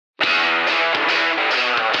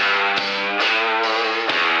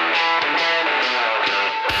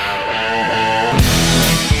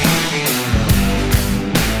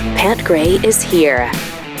Gray is here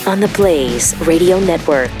on the Blaze Radio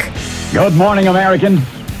Network. Good morning, Americans.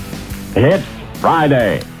 It's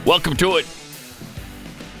Friday. Welcome to it.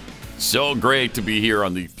 So great to be here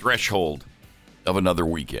on the threshold of another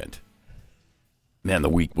weekend. Man, the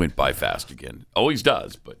week went by fast again. Always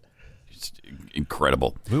does, but it's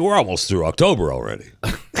incredible. I mean, we're almost through October already.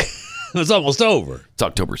 It's almost over. It's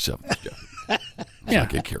October 7th, Jeff. Let's not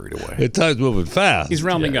get carried away. The time's moving fast. He's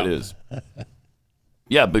rounding up. It is.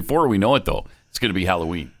 Yeah, before we know it, though, it's going to be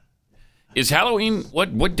Halloween. Is Halloween,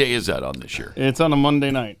 what day is that on this year? It's on a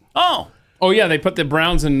Monday night. Oh, yeah, they put the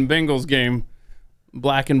Browns and Bengals game,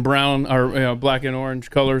 black and brown, or black and orange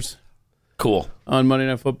colors cool. on Monday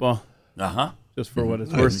Night Football, Uh-huh. just for what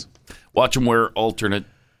it's worth. Watch them wear alternate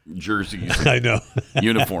jerseys, I know.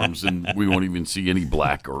 uniforms, and we won't even see any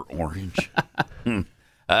black or orange.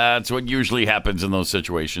 That's what usually happens in those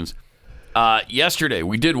situations. Yesterday,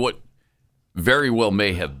 we did what very well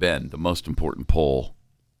may have been the most important poll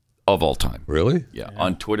of all time. Really? Yeah,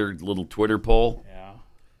 on Twitter, little Twitter poll. Yeah.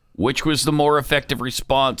 Which was the more effective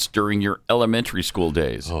response during your elementary school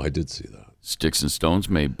days? Oh, I did see that. Sticks and stones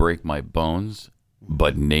may break my bones,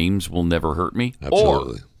 but names will never hurt me.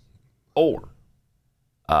 Absolutely. Or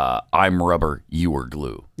I'm rubber, you are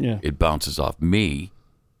glue. Yeah. It bounces off me,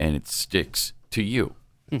 and it sticks to you.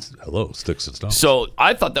 Hello, sticks and stones. So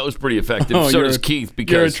I thought that was pretty effective. Oh, So you're does a- Keith, You're a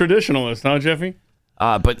because traditionalist, huh, Jeffy?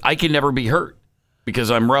 but I can never be hurt because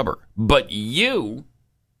I'm rubber. But you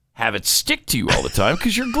have it stick to you all the time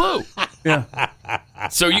because you're glue. Yeah.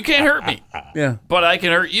 So you can't hurt me. Yeah. But I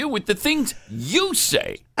can hurt you with the things you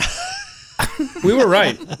say. We were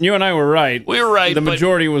right. You and I were right. We were right. The but-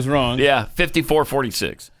 majority was wrong. Yeah,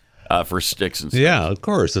 54-46 for sticks and stones. Yeah, of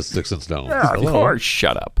course, it's sticks and stones. Yeah, of Hello. course.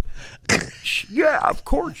 Shut up. Yeah, of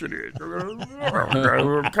course it is.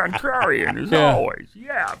 Contrarian as Yeah. always.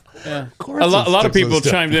 Yeah, of course. Of course A it's lot of sticks and people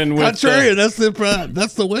stones. chimed in with Contrarian,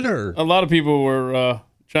 that's the winner. a lot of people were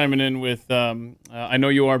chiming in with I know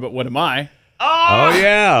you are, but what am I? Oh,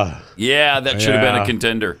 yeah. Yeah, that should have been Yeah. a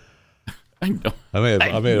contender. I know. I may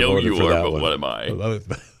have know voted you for are, that but one. what am I?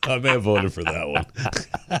 I may have voted for that one.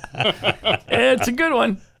 It's a good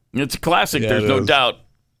one. It's a classic. Yeah, There's it no is. doubt.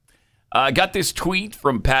 I got this tweet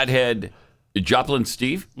from Pathead Joplin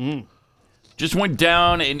Steve. Just went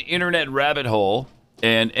down an internet rabbit hole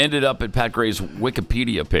and ended up at Pat Gray's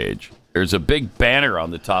Wikipedia page. There's a big banner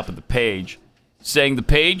on the top of the page saying the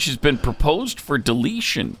page has been proposed for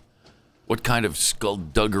deletion. What kind of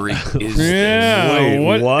skullduggery is this? Yeah.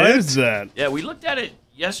 Wait, what? is that? Yeah, we looked at it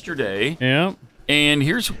yesterday, Yeah. and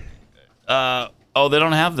here's they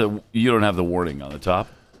don't have you don't have the warning on the top.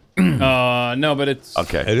 No, but it's.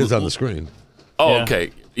 Okay. It is on the screen. Oh, Yeah.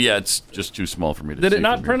 okay. Yeah, it's just too small for me to see. Did it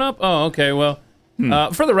not from print here. up? Oh, okay. Well,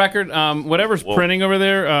 for the record, whatever's printing over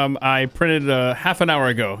there, I printed half an hour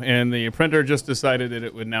ago, and the printer just decided that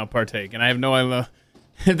it would now partake. And I have no idea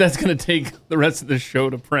if that's going to take the rest of the show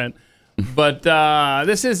to print. But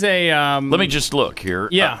this is a. Let me just look here.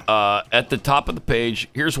 Yeah. At the top of the page,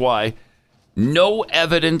 here's why. No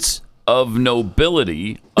evidence of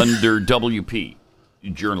nobility under WP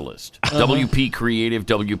journalist. WP creative,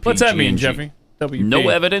 WP What's that mean, GNG. Jeffy? WP. No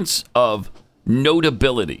evidence of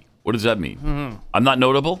notability. What does that mean? I'm not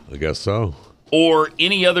notable? I guess so. Or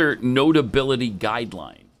any other notability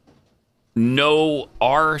guideline. No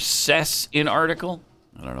RSS in article.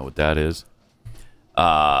 I don't know what that is.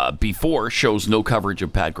 Before shows no coverage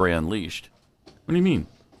of Pat Gray Unleashed. What do you mean?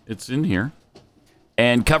 It's in here.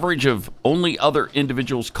 And coverage of only other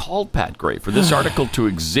individuals called Pat Gray. For this article to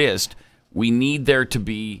exist, we need there to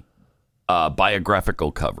be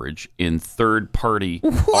biographical coverage in third-party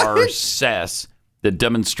RSS that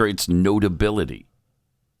demonstrates notability.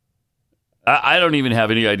 I don't even have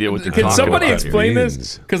any idea what they're Can talking somebody about. explain means.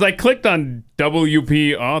 this? Because I clicked on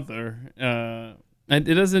WP author, and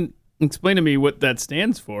it doesn't explain to me what that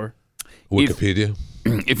stands for. Wikipedia.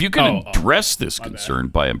 If you can address this concern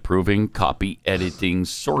by improving copy editing,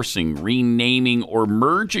 sourcing, renaming, or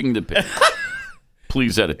merging the page,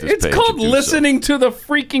 please edit this It's page. called and do so. listening to the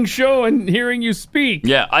freaking show and hearing you speak.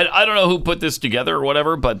 Yeah, I don't know who put this together or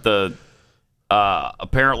whatever, but the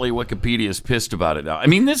apparently Wikipedia is pissed about it now. I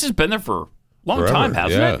mean, this has been there for a long Forever. time,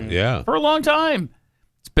 hasn't it? Yeah. For a long time.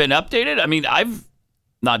 It's been updated. I mean, I've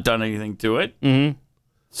not done anything to it. Mm-hmm.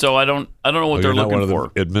 So I don't know what they're You're not looking one of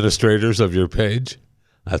for. the administrators of your page?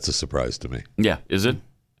 That's a surprise to me. Yeah, is it?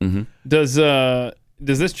 Does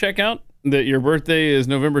this check out that your birthday is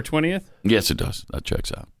November 20th? Yes, it does. That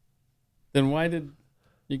checks out. Then why did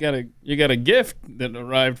you got a gift that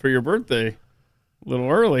arrived for your birthday a little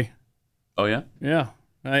early? Oh, yeah? Yeah.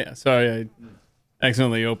 I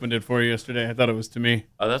accidentally opened it for you yesterday. I thought it was to me.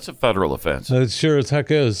 That's a federal offense. It sure as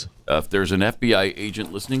heck is. If there's an FBI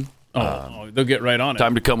agent listening, They'll get right on it.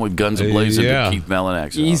 time to come with guns ablazing yeah. to Keith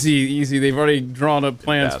Melanak's house. Easy. They've already drawn up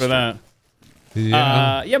plans for that.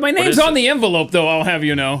 Yeah. My name's is on it? the envelope, though, I'll have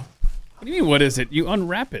you know. What do you mean, what is it? You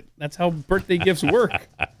unwrap it. That's how birthday gifts work.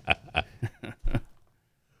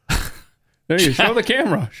 There you show the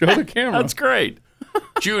camera. Show the camera. That's great.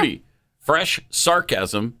 Judy, fresh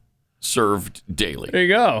sarcasm served daily. There you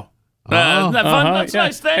go. Isn't that fun? That's Yeah.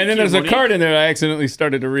 nice. Thank and then you, there's a Monique. card in there I accidentally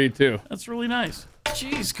started to read, too. That's really nice.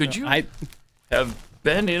 Jeez, could you I have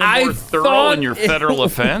been any I more thorough thought in your it federal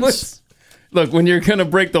offense? was- Look, when you're going to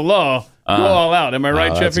break the law, go all out. Am I right,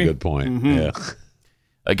 That's a Jeffy? good point. Yeah.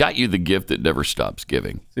 I got you the gift that never stops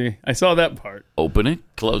giving. See, I saw that part. Open it,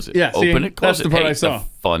 close it. Yeah, see, Open it, close that's it. the part Hey, I saw. The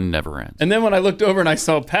fun never ends. And then when I looked over and I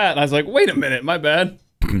saw Pat, I was like, wait a minute, my bad.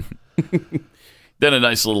 Then a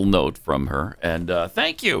nice little note from her, and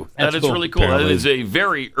thank you. That's That is cool. really cool. Apparently- That is a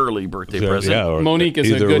very early birthday present, Yeah, or Monique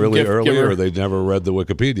is a either good really gift early giver. or they never read the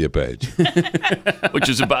Wikipedia page. which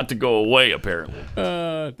is about to go away, apparently.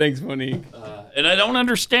 Thanks, Monique. And I don't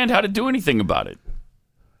understand how to do anything about it,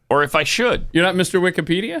 or if I should. You're not Mr.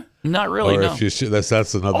 Wikipedia? Not really, or no. if you should, that's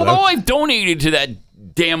another. Although I've donated to that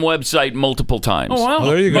damn website multiple times. Oh, wow. Well,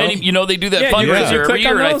 there you go. Many, they do that Yeah, you fundraiser click every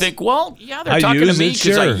year, on and I those? think, well, yeah, they're I talking to use me it,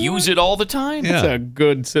 because I sure. use it all the time. Yeah. It's a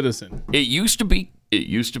good citizen. It used to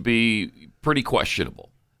be pretty questionable,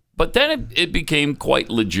 but then it became quite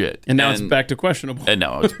legit. And now it's back to questionable. And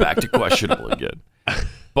now it's back to questionable again.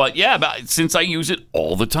 But yeah, since I use it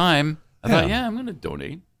all the time, I thought, I'm going to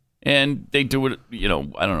donate. And they do it, I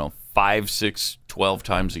don't know, 5, 6, 12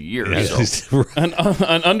 times a year. So. An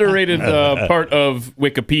underrated part of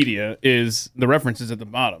Wikipedia is the references at the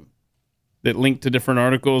bottom that link to different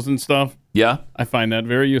articles and stuff. Yeah. I find that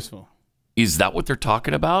very useful. Is that what they're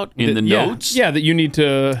talking about in the Yeah. notes? Yeah, that you need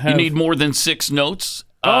to have. You need more than 6 notes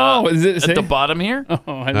Is it at the bottom here? Oh,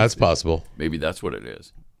 I didn't That's see. possible. Maybe that's what it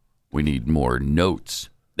is. We need more notes.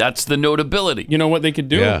 That's the notability. You know what they could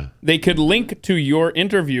do? Yeah. They could link to your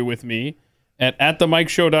interview with me at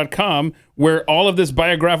themikeshow.com, where all of this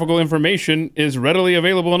biographical information is readily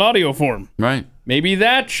available in audio form. Right. Maybe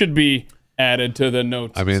that should be added to the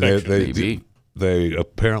notes I mean, section. Maybe. they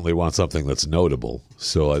apparently want something that's notable,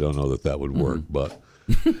 so I don't know that would work. But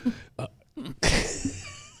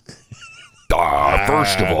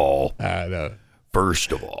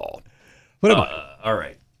First of all. what am I? All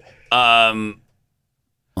right.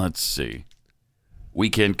 Let's see.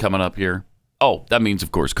 Weekend coming up here. Oh, that means,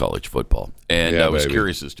 of course, college football. And Yeah, I was baby.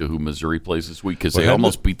 curious as to who Missouri plays this week because We're they heading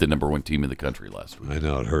almost beat the number 1 team in the country last week. I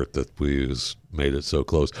know it hurt that we made it so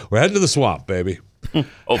close. We're heading to the swamp, baby. Oh,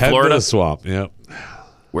 Heading to Florida, the swamp. Yep.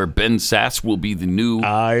 where Ben Sass will be the new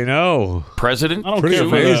I know. president. I don't Pretty care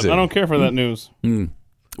for amazing. that. I don't care for that news.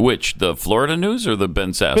 Which, the Florida news or the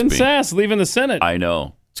Ben Sass? Ben being? Sass leaving the Senate. I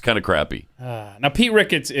know. It's kind of crappy. Now, Pete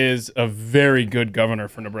Ricketts is a very good governor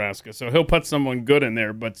for Nebraska, so he'll put someone good in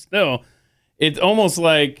there. But still, it's almost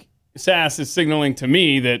like Sass is signaling to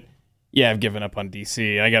me that, I've given up on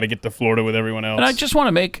D.C. I got to get to Florida with everyone else. And I just want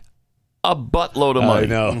to make a buttload of money. I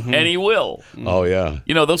know. And he will. Oh, yeah.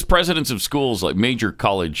 Those presidents of schools, like major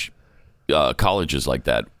colleges like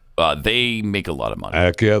that, they make a lot of money.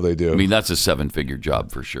 Heck yeah, they do. I mean, that's a 7-figure job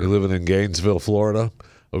for sure. You're living in Gainesville, Florida,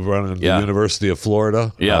 running the Yeah. University of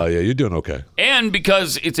Florida. Yeah. Yeah, you're doing okay. And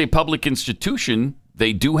because it's a public institution,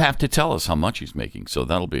 they do have to tell us how much he's making. So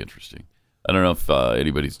that'll be interesting. I don't know if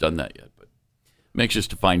anybody's done that yet, but I'm anxious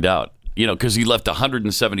to find out. Because he left a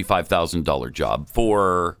 $175,000 job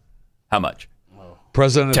for how much?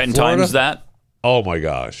 President 10 of Florida? times that? Oh my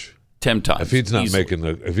gosh! 10 times. If he's not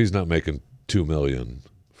easily. making $2 million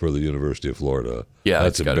for the University of Florida, Yeah,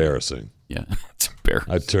 that's it's gotta be. embarrassing. Yeah, it's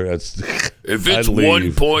embarrassing. I'd If it's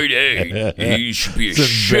leave. 1.8, he should be It's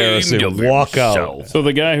ashamed embarrassing. of Walk out. himself. So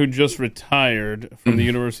the guy who just retired from the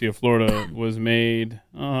University of Florida was made,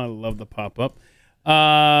 I love the pop-up,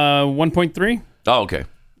 1.3? Oh, okay.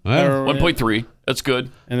 Well, 1.3. That's good.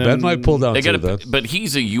 And then Ben might pull down They too. got Then. but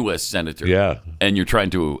he's a U.S. senator. Yeah. And you're trying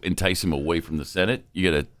to entice him away from the Senate. You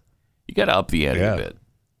gotta up the ante Yeah. a bit.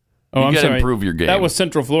 Oh, You I'm gotta sorry. improve your game. That was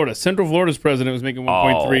Central Florida. Central Florida's president was making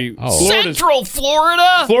 1.3. Oh. Central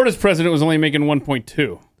Florida Florida's president was only making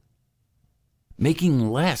 1.2. making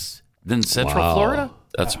less than Central Wow. Florida.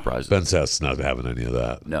 That's surprising. Ben Sass not having any of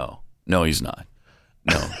that. No, he's not.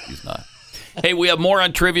 No, he's not. Hey, we have more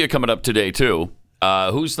on trivia coming up today too.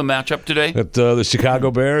 Who's the matchup today? At the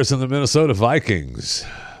Chicago Bears and the Minnesota Vikings.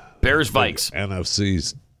 Bears Vikes.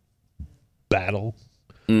 NFC's battle.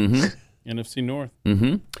 NFC North.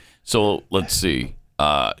 So let's see.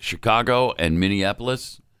 Chicago and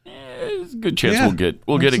Minneapolis. There's a good chance Yeah,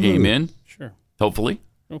 we'll get a game in. Sure. Hopefully.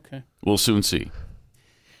 Okay. We'll soon see.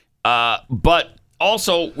 But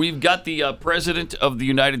also, we've got the President of the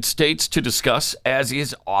United States to discuss, as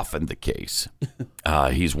is often the case.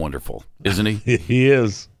 He's wonderful, isn't he? He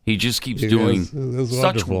is. He just keeps doing is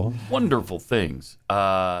such wonderful. wonderful things.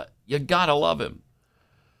 You gotta love him.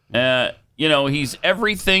 He's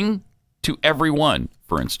everything to everyone,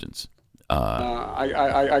 for instance.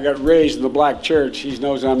 I got raised in the black church. He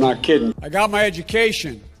knows I'm not kidding. I got my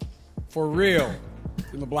education for real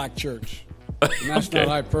in the black church. And that's not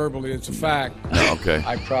hyperbole, it's a fact. Okay.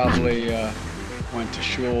 I probably went to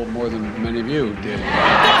shul more than many of you did.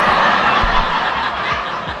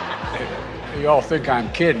 You all think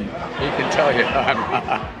I'm kidding. He can tell you I'm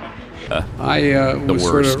not. I was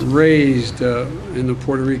sort of raised in the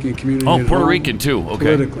Puerto Rican community. Oh, at Puerto home, Rican too.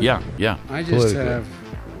 Okay. politically. Yeah. I just have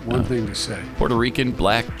one thing to say. Puerto Rican,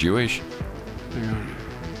 black, Jewish. Hang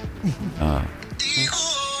on.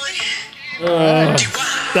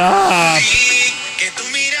 Stop.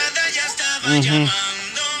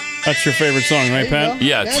 That's your favorite song, right, Pat?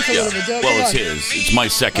 Yeah, it's his. It's my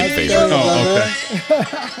second favorite. Oh, okay.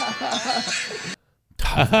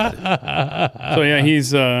 So yeah,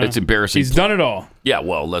 he's It's embarrassing. He's done it all. Yeah,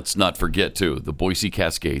 well, let's not forget too the Boise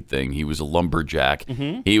Cascade thing. He was a lumberjack.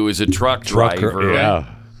 Mm-hmm. He was a trucker.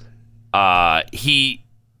 Yeah. He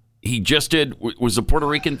just did. Was the Puerto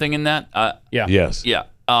Rican thing in that? Yeah. Yes. Yeah.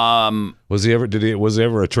 Was he ever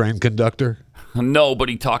a train conductor? No, but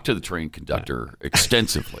he talked to the train conductor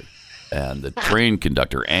extensively, and the train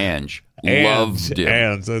conductor Ange loved him.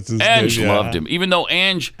 Ange, that's his Ange name, yeah. loved him, even though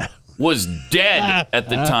Ange was dead at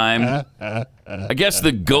the time. I guess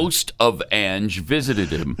the ghost of Ange visited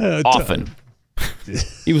him often.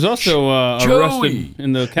 He was also arrested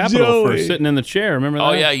in the Capitol for Joey. sitting in the chair. Remember that?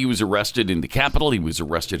 Oh, yeah, he was arrested in the Capitol. He was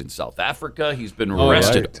arrested in South Africa. He's been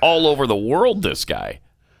arrested right. all over the world, this guy.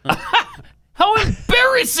 How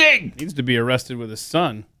embarrassing! Needs to be arrested with his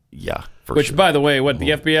son. Yeah, for Which, sure. by the way, what the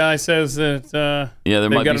FBI says that there they've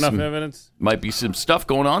might got be enough some- evidence. Might be some stuff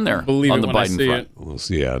going on there Believe on it the when I Biden see front. it. We'll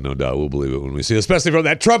see. Yeah, no doubt. We'll believe it when we see it, especially from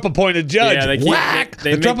that Trump-appointed judge. Yeah, they keep- Whack!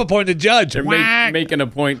 they the make- Trump-appointed judge. They're Whack! making a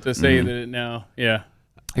point to say that it now. Yeah.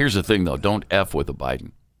 Here's the thing, though. Don't F with a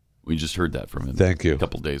Biden. We just heard that from him Thank you. a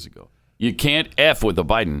couple days ago. You can't F with a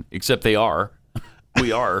Biden, except they are.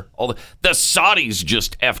 We are. The Saudis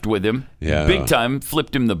just F'd with him. Yeah. Big time.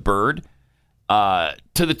 Flipped him the bird to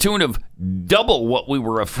the tune of double what we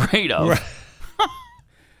were afraid of.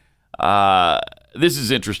 This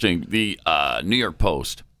is interesting. The New York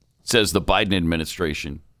Post says the Biden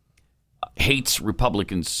administration hates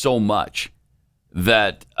Republicans so much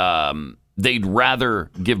that they'd rather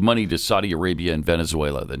give money to Saudi Arabia and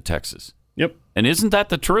Venezuela than Texas. Yep. And isn't that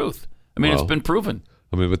the truth? I mean, it's Well, been proven.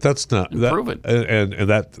 I mean, but that's not that, Proven. and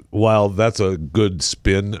that while that's a good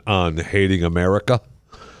spin on hating America,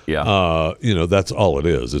 Yeah. that's all it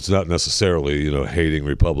is. It's not necessarily hating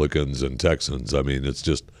Republicans and Texans. I mean, it's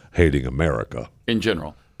just hating America. In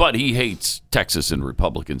general. But he hates Texas and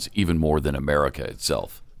Republicans even more than America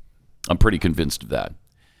itself. I'm pretty convinced of that.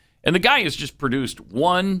 And the guy has just produced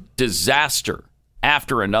one disaster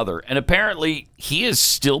after another. And apparently he is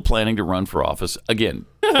still planning to run for office again,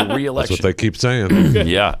 for That's re-election. what they keep saying.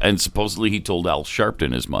 Yeah, and supposedly he told Al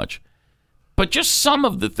Sharpton as much. But just some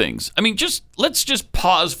of the things. I mean, let's just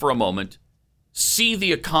pause for a moment, see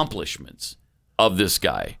the accomplishments of this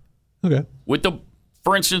guy. Okay. With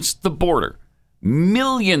for instance, the border.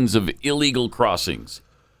 Millions of illegal crossings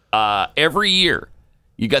every year.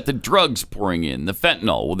 You got the drugs pouring in, the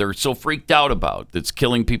fentanyl they're so freaked out about that's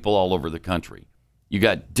killing people all over the country. You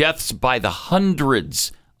got deaths by the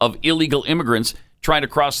hundreds of illegal immigrants trying to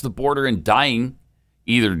cross the border and dying,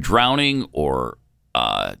 either drowning or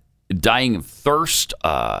dying of thirst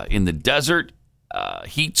in the desert,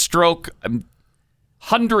 heat stroke.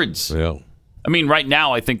 Hundreds. Yeah. I mean, right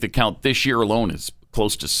now, I think the count this year alone is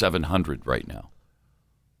close to 700 right now.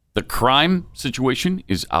 The crime situation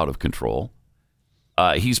is out of control.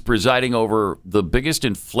 He's presiding over the biggest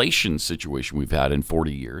inflation situation we've had in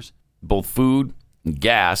 40 years, both food and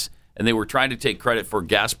gas. And they were trying to take credit for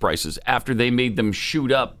gas prices after they made them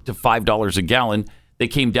shoot up to $5 a gallon. They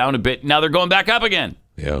came down a bit. Now they're going back up again.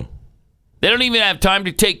 Yeah. They don't even have time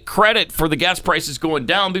to take credit for the gas prices going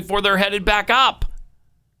down before they're headed back up.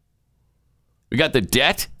 We got the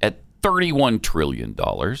debt at $31 trillion.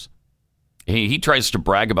 He tries to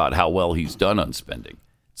brag about how well he's done on spending.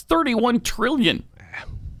 It's $31 trillion.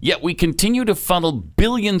 Yet we continue to funnel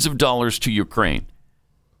billions of dollars to Ukraine.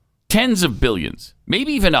 Tens of billions.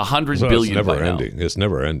 Maybe even $100 billion It's never by now. ending. It's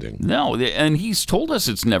never ending. No, and he's told us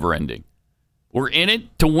it's never ending. We're in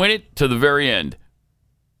it to win it to the very end.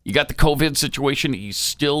 You got the COVID situation. He's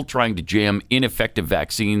still trying to jam ineffective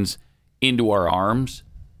vaccines into our arms.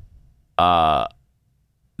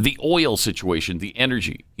 The oil situation, the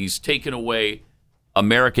energy. He's taken away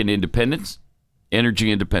American independence,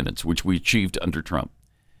 energy independence, which we achieved under Trump.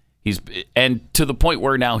 And to the point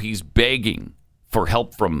where now he's begging for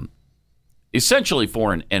help from essentially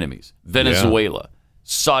foreign enemies. Venezuela,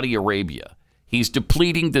 Saudi Arabia. He's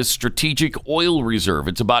depleting the strategic oil reserve.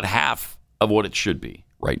 It's about half of what it should be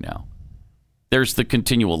right now. There's the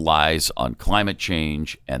continual lies on climate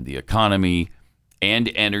change and the economy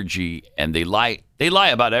and energy, and they lie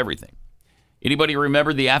about everything. Anybody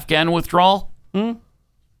remember the Afghan withdrawal? Doesn't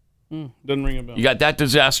ring a bell. You got that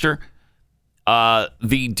disaster. The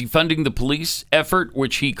defunding the police effort,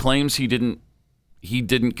 which he claims he didn't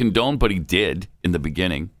condone, but he did in the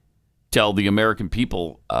beginning. Tell the American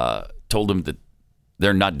people, told them that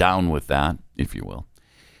they're not down with that, if you will.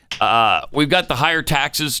 We've got the higher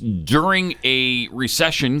taxes during a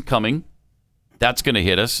recession coming. That's going to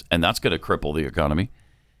hit us, and that's going to cripple the economy.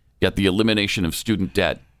 Got the elimination of student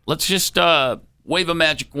debt. Let's just wave a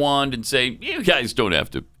magic wand and say, you guys don't have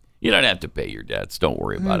to pay your debts. Don't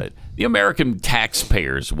worry about it. The American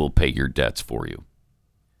taxpayers will pay your debts for you.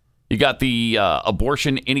 You got the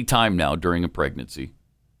abortion anytime now during a pregnancy.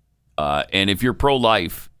 And if you're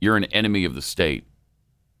pro-life, you're an enemy of the state.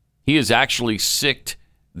 He has actually sicked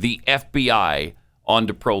the FBI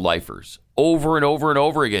onto pro-lifers over and over and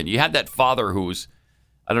over again. You had that father who was,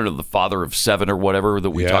 I don't know, the father of 7 or whatever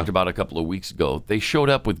that we talked about a couple of weeks ago. They showed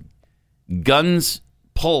up with guns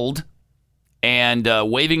pulled and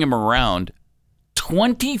waving him around.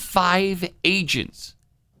 25 agents.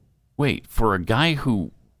 Wait, for a guy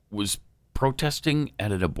who was protesting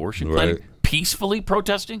at an abortion clinic, peacefully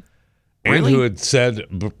protesting? And Really? who had said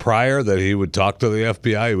prior that he would talk to the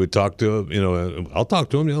FBI, he would talk to him, I'll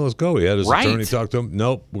talk to him, let's go. He had his attorney talk to him.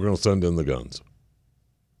 Nope, we're going to send in the guns.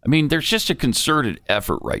 I mean, there's just a concerted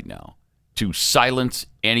effort right now to silence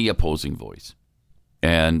any opposing voice.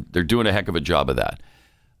 And they're doing a heck of a job of that.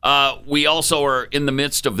 We also are in the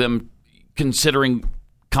midst of them considering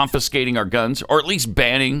confiscating our guns, or at least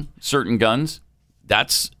banning certain guns.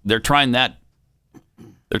 They're trying that.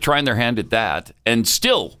 They're trying their hand at that, and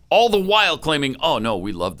still, all the while claiming, "Oh no,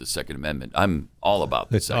 we love the Second Amendment. I'm all about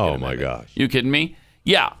the Second Amendment." Oh my gosh! You kidding me?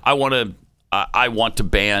 Yeah, I want to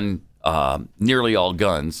ban nearly all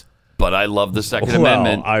guns, but I love the Second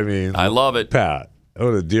Amendment. I mean, I love it, Pat.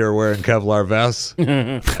 Oh, the deer wearing Kevlar vests.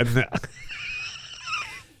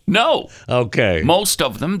 No. Okay. Most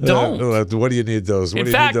of them don't. What do you need those? What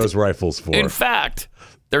do you need those rifles for? In fact,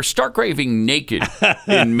 they're stark raving naked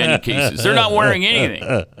in many cases. They're not wearing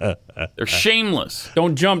anything. They're shameless.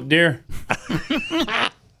 Don't jump, dear.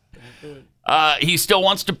 He still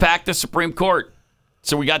wants to pack the Supreme Court.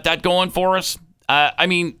 So we got that going for us. I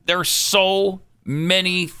mean, there's so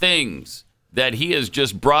many things that he has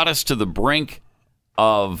just brought us to the brink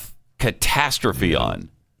of catastrophe on.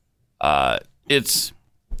 It's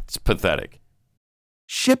pathetic.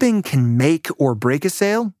 Shipping can make or break a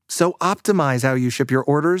sale, so optimize how you ship your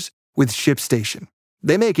orders with ShipStation.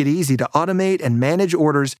 They make it easy to automate and manage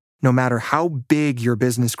orders no matter how big your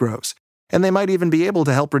business grows. And they might even be able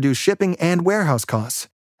to help reduce shipping and warehouse costs.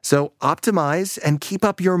 So optimize and keep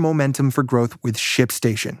up your momentum for growth with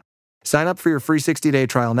ShipStation. Sign up for your free 60-day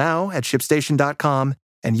trial now at ShipStation.com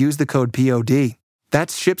and use the code POD.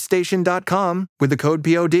 That's ShipStation.com with the code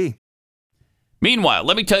POD. Meanwhile,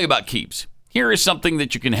 let me tell you about Keeps. Here is something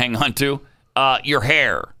that you can hang on to, your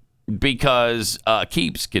hair, because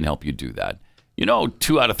Keeps can help you do that.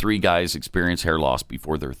 2 out of 3 guys experience hair loss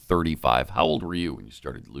before they're 35. How old were you when you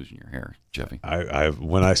started losing your hair, Jeffy?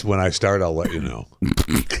 When I start, I'll let you know.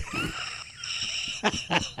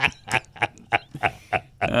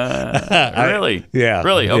 Really? Yeah.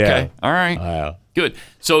 Really? Okay. Yeah. All right. Good.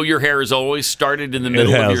 So your hair has always started in the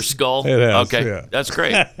middle of your skull? It has. Okay. Yeah. That's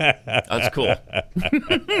great. That's cool.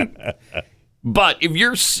 But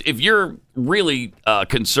if you're really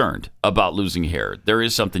concerned about losing hair, there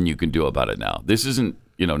is something you can do about it now. This isn't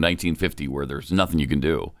 1950 where there's nothing you can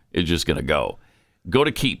do. It's just going to go. Go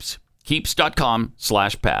to Keeps,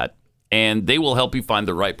 keeps.com/Pat, and they will help you find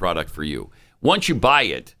the right product for you. Once you buy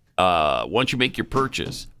it, once you make your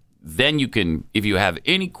purchase, then you can, if you have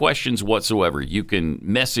any questions whatsoever, you can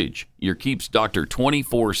message your Keeps doctor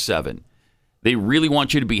 24/7. They really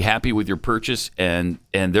want you to be happy with your purchase, and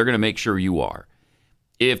they're going to make sure you are.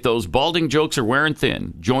 If those balding jokes are wearing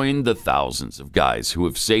thin, join the thousands of guys who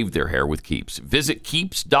have saved their hair with Keeps. Visit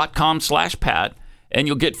keeps.com/Pat, and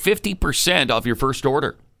you'll get 50% off your first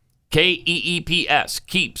order. KEEPS,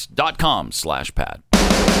 keeps.com/Pat.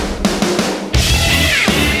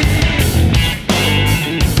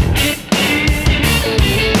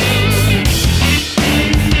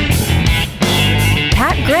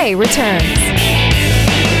 Gray returns.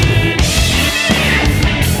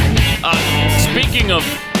 Speaking of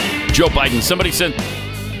Joe Biden, somebody sent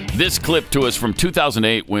this clip to us from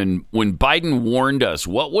 2008 when Biden warned us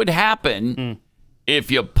what would happen if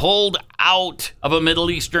you pulled out of a Middle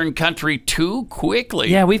Eastern country too quickly.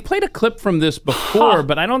 Yeah, we've played a clip from this before,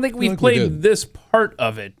 but I don't think we've played this part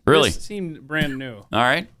of it. Really? This seemed brand new. All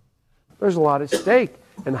right. There's a lot at stake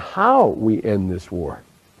in how we end this war.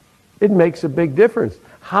 It makes a big difference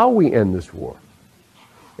how we end this war.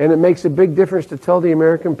 And it makes a big difference to tell the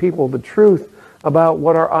American people the truth about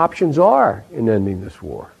what our options are in ending this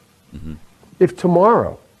war. Mm-hmm. If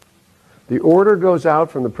tomorrow the order goes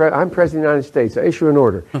out from I'm President of the United States, I issue an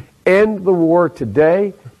order, end the war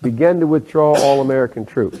today, begin to withdraw all American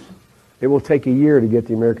troops. It will take a year to get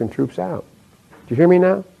the American troops out. Do you hear me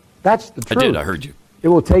now? That's the truth. I did, I heard you. It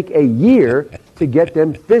will take a year to get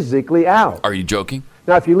them physically out. Are you joking?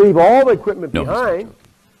 Now, if you leave all the equipment behind,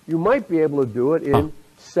 you might be able to do it in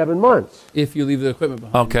 7 months. If you leave the equipment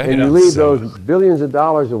behind. Okay. And you leave those billions of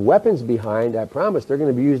dollars of weapons behind, I promise they're going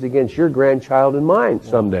to be used against your grandchild and mine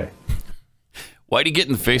someday. Why'd he get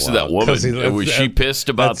in the face of that woman? Was she pissed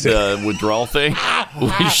about the withdrawal thing?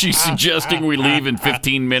 Was she suggesting we leave in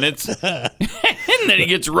 15 minutes? And then he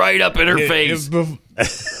gets right up in her face.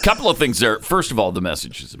 Couple of things there. First of all, the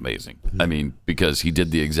message is amazing. I mean, because he did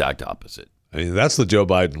the exact opposite. I mean, that's the Joe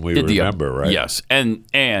Biden we remember, right? Yes,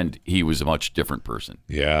 and he was a much different person.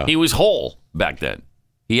 Yeah. He was whole back then.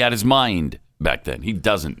 He had his mind back then. He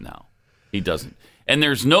doesn't now. He doesn't. And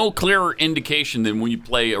there's no clearer indication than when you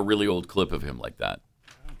play a really old clip of him like that.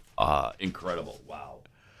 Incredible. Wow.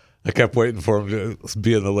 I kept waiting for him to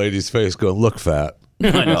be in the lady's face going, look, fat.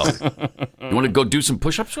 I know. You want to go do some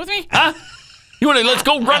push-ups with me? Huh? Let's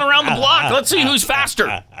go run around the block. Let's see who's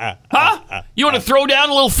faster. Huh? You want to throw down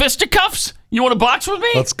a little fisticuffs? You want to box with me?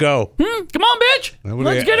 Let's go. Come on, bitch.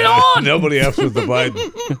 Let's get it on. Nobody F's with the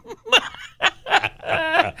Biden.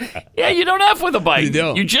 Yeah, you don't F with a Biden. You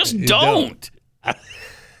don't. You just don't.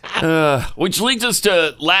 Which leads us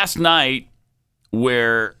to last night,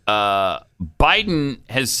 where Biden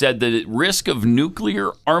has said that risk of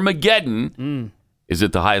nuclear Armageddon is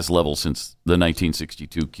at the highest level since the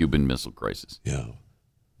 1962 Cuban Missile Crisis. Yeah.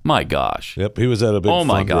 My gosh. Yep, he was at a big fundraiser.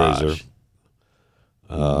 My gosh.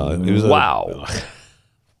 Wow.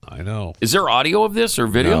 I know. Is there audio of this or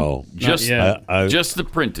video? No. Just the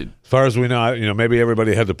printed. As far as we know, maybe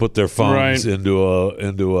everybody had to put their phones into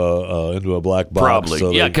a black box. Probably.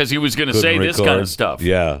 So because he was going to say this kind of stuff.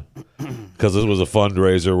 Yeah. Because it was a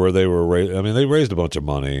fundraiser where they were they raised a bunch of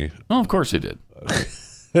money. Oh, of course they did.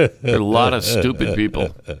 There are a lot of stupid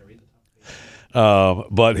people.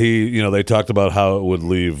 But they talked about how it would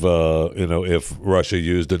leave, if Russia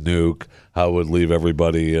used a nuke, how it would leave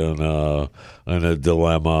everybody in a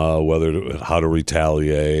dilemma, how to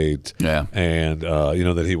retaliate. Yeah. And,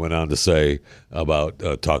 that he went on to say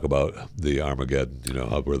talk about the Armageddon,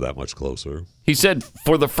 how we're that much closer. He said,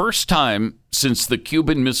 for the first time since the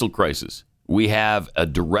Cuban Missile Crisis, we have a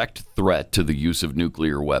direct threat to the use of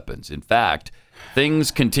nuclear weapons. In fact, things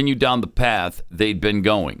continue down the path they'd been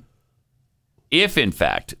going. If, in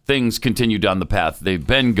fact, things continue down the path they've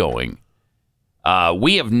been going,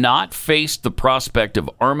 we have not faced the prospect of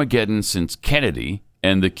Armageddon since Kennedy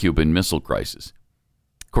and the Cuban Missile Crisis.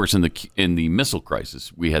 Of course, in the missile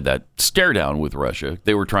crisis, we had that stare down with Russia.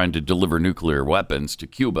 They were trying to deliver nuclear weapons to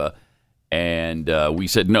Cuba, and we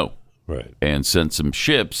said no. Right. And sent some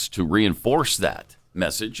ships to reinforce that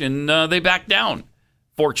message, and they backed down.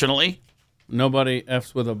 Fortunately. Nobody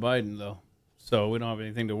F's with a Biden, though. So we don't have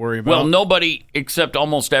anything to worry about. Well, nobody except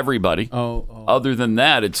almost everybody. Oh. Other than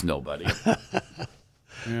that, it's nobody.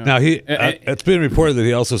 Yeah. Now, it's been reported that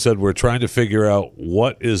he also said we're trying to figure out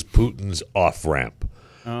what is Putin's off-ramp.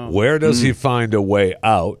 Oh. Where does he find a way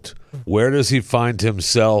out? Where does he find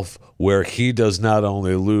himself where he does not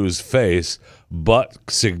only lose face, but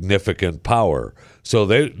significant power? So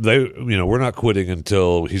we're not quitting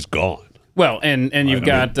until he's gone. Well, and you've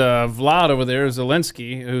got Vlad over there,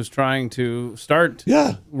 Zelensky, who's trying to start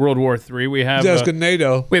World War III. We have he's asking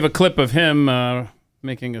NATO. We have a clip of him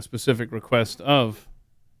making a specific request of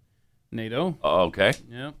NATO. Okay.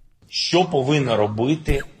 Yeah.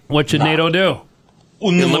 What should NATO do?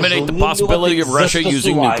 Eliminate the possibility of Russia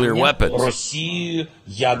using nuclear weapons.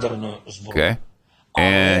 Okay.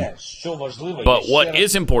 But what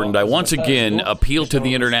is important, I once again appeal to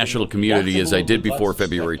the international community as I did before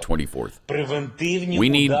February 24th. We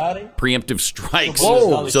need preemptive strikes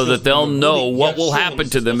so that they'll know what will happen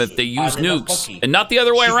to them if they use nukes, and not the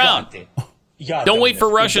other way around. Don't wait for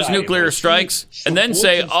Russia's nuclear strikes and then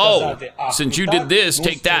say, since you did this,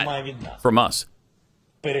 take that from us.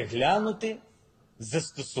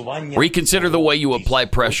 Reconsider the way you apply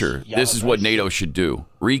pressure. This is what NATO should do.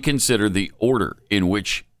 Reconsider the order in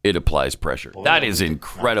which it applies pressure. That is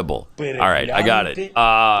incredible. All right, I got it.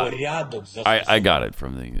 I got it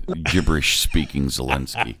from the gibberish-speaking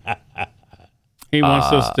Zelensky. He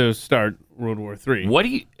wants us to start World War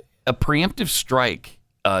III. A preemptive strike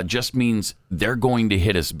just means they're going to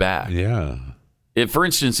hit us back. Yeah. For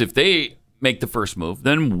instance, if they make the first move,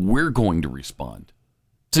 then we're going to respond.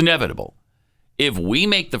 It's inevitable. If we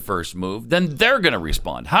make the first move, then they're going to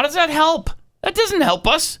respond. How does that help? That doesn't help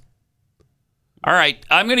us. All right,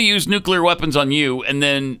 I'm going to use nuclear weapons on you, and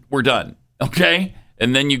then we're done. Okay?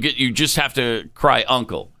 And then you just have to cry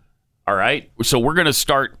uncle. All right? So we're going to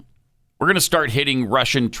start hitting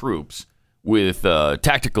Russian troops with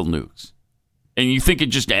tactical nukes. And you think it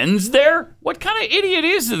just ends there? What kind of idiot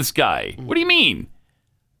is this guy? What do you mean?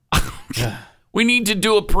 We need to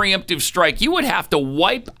do a preemptive strike. You would have to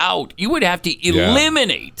wipe out, you would have to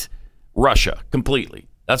eliminate Russia completely.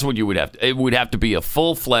 That's what you would have to. It would have to be a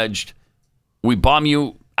full-fledged, we bomb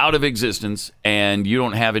you out of existence, and you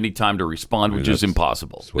don't have any time to respond, which is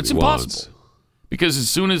impossible. It's impossible. Because as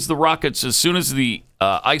soon as the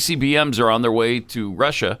ICBMs are on their way to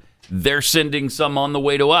Russia, they're sending some on the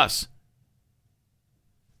way to us.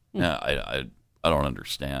 I don't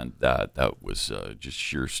understand that. That was just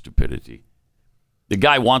sheer stupidity. The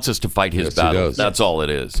guy wants us to fight his battle. That's all it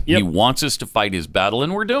is. Yep. He wants us to fight his battle,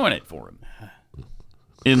 and we're doing it for him.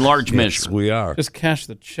 In large measure. Yes, we are. Just cash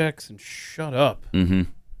the checks and shut up. Mm-hmm.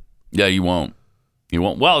 Yeah, you won't. You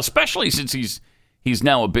won't. Well, especially since he's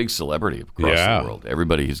now a big celebrity across the world.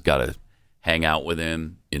 Everybody has got to hang out with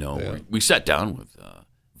him. You know, we sat down with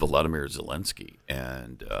Volodymyr Zelensky,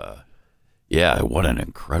 and what an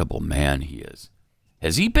incredible man he is.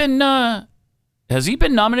 Has he been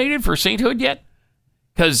nominated for sainthood yet?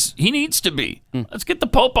 Because he needs to be. Let's get the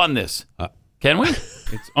Pope on this. Can we?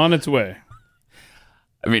 It's on its way.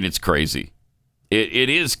 I mean, it's crazy. It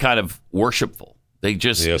is kind of worshipful.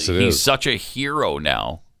 He's such a hero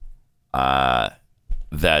now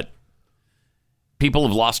that people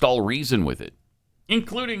have lost all reason with it,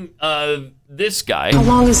 including this guy. How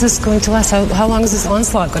long is this going to last? How long is this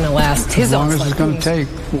onslaught going to last? As long as it's going to take.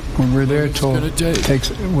 When we're there, it takes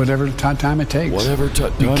whatever time it takes. Whatever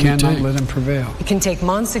time you cannot let him prevail. It can take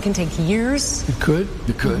months. It can take years. It could.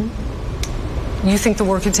 It could. Mm-hmm. You think the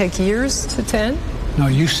war could take years to 10? No,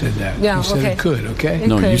 you said that. Yeah, you said it could, okay?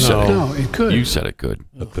 No, you said it. No, it could. You said it could.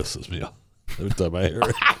 That pisses me off every time I hear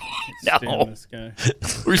it. No. This guy.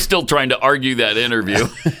 We're still trying to argue that interview.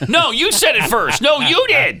 No, you said it first. No, you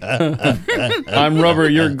did. I'm rubber,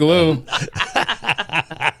 you're glue.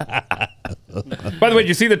 By the way, did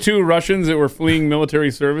you see the two Russians that were fleeing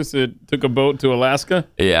military service that took a boat to Alaska?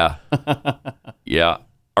 Yeah. Yeah.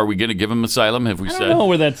 Are we going to give them asylum, have we said? I don't know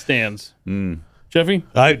where that stands. Jeffy?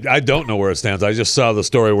 I don't know where it stands. I just saw the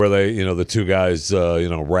story where they, the two guys,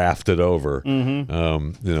 rafted over,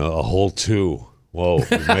 a whole two. Whoa,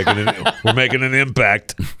 we're making an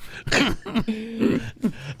impact.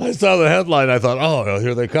 I saw the headline. I thought, oh,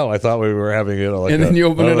 here they come. I thought we were having, and then you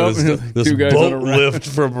open it up, this two guys boat on a raft. lift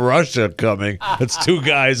from Russia coming. It's two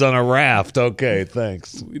guys on a raft. Okay,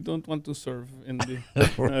 thanks. We don't want to serve in the. I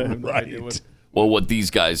have no idea what. Well, what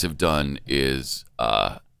these guys have done is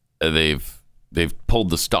they've pulled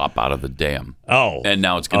the stop out of the dam. Oh, and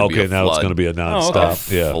now it's going to be a flood. Now it's going to be a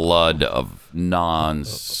nonstop. Flood of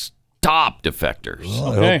non-stop defecters.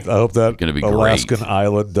 Well, I hope that gonna be Alaskan great.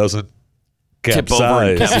 island doesn't tip over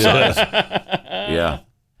and capsize. Yeah.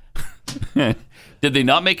 Did they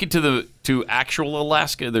not make it to actual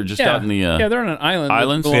Alaska? They're just out in the they're on an island.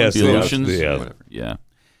 Islands, Yes, the oceans, yeah. whatever. Yeah.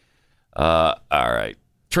 All right.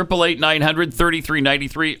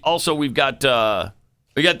 888-900-3393. Also, we got the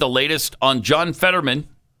latest on John Fetterman.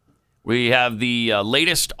 We have the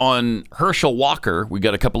latest on Herschel Walker. We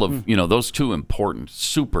got a couple of those two important,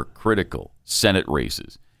 super critical Senate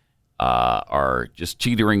races are just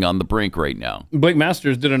teetering on the brink right now. Blake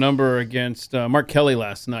Masters did a number against Mark Kelly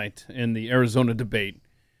last night in the Arizona debate.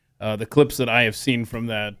 The clips that I have seen from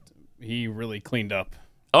that, he really cleaned up.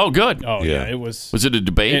 Oh, good. Oh, yeah. It was. Was it a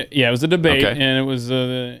debate? It was a debate, Okay. and it was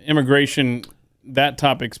immigration, that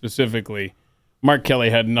topic specifically. Mark Kelly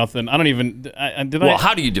had nothing. I don't even.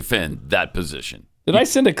 How do you defend that position? Did I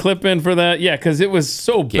send a clip in for that? Yeah, because it was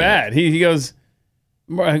so bad. He goes.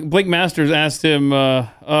 Blake Masters asked him.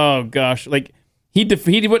 Oh gosh, like he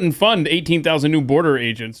wouldn't fund 18,000 new border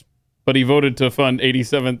agents, but he voted to fund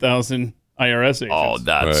 87,000 IRS agents. Oh,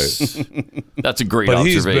 that's a great But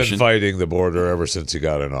observation. he's been fighting the border ever since he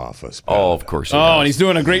got in office. Oh, of course. And he's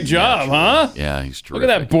doing a great job, huh? Yeah, he's terrific. Look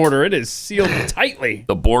at that border. It is sealed tightly.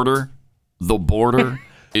 The border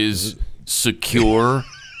is secure.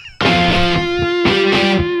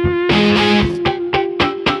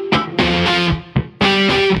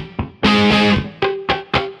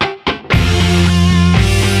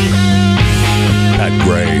 Pat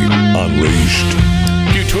Gray Unleashed.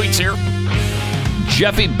 Few tweets here.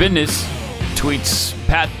 Jeffy Business tweets,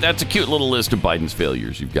 Pat, that's a cute little list of Biden's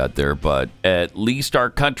failures you've got there, but at least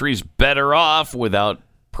our country's better off without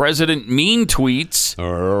President mean tweets.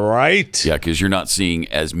 All right. Yeah, because you're not seeing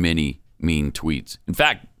as many mean tweets. In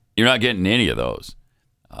fact, you're not getting any of those.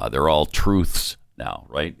 They're all truths now,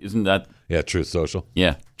 right? Isn't that? Yeah, Truth Social.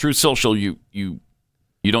 Yeah, Truth Social. You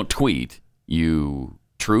don't tweet. You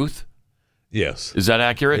truth. Yes. Is that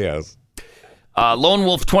accurate? Yes. Lone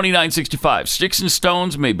Wolf 2965. Sticks and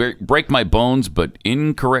stones may break my bones, but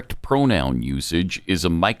incorrect pronoun usage is a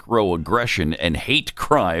microaggression and hate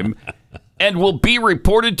crime, and will be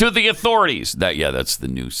reported to the authorities. That's the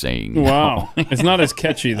new saying. Wow, it's not as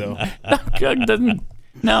catchy though. It doesn't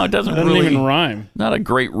really even rhyme. Not a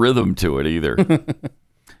great rhythm to it either.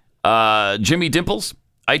 Jimmy Dimples.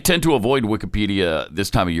 I tend to avoid Wikipedia this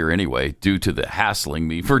time of year anyway, due to the hassling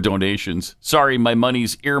me for donations. Sorry, my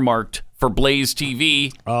money's earmarked for Blaze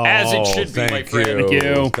TV, as it should be, my friend. Thank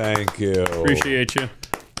you. Thank you. Appreciate you.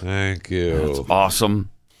 Thank you. That's awesome.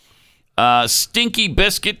 Stinky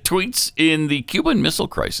Biscuit tweets, in the Cuban Missile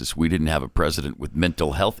Crisis, we didn't have a president with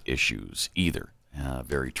mental health issues either.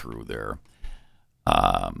 Very true there.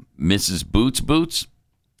 Mrs. Boots,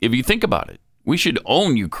 if you think about it, we should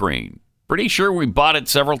own Ukraine. Pretty sure we bought it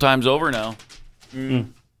several times over now.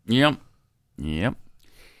 Yep.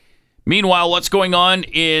 Meanwhile, what's going on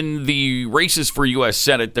in the races for U.S.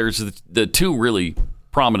 Senate? There's the two really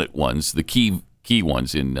prominent ones, the key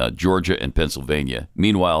ones in Georgia and Pennsylvania.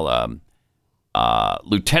 Meanwhile,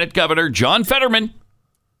 Lieutenant Governor John Fetterman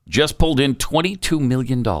just pulled in $22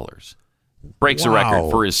 million. Breaks a record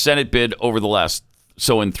for his Senate bid over the last...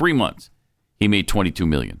 So in 3 months, he made $22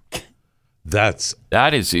 million. That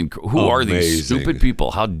is who are these stupid people?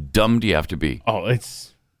 How dumb do you have to be? Oh,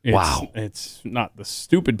 it's not the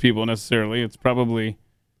stupid people necessarily. It's probably,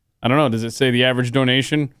 I don't know. Does it say the average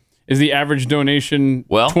donation? Is the average donation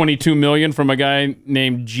 $22 million from a guy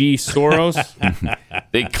named G. Soros?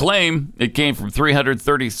 They claim it came from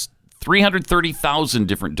 330,000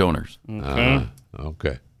 different donors.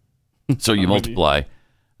 Okay. So you multiply.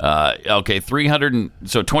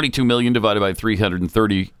 22 million divided by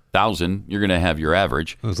 330,000, you're going to have your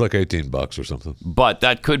average. It's like $18 or something. But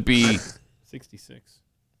that could be 66.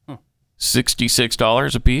 Huh.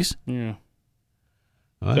 $66 a piece. Yeah.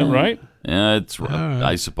 Is that right? Yeah, it's right.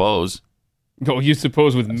 I suppose. Oh, you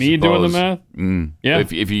suppose with me doing the math? Yeah.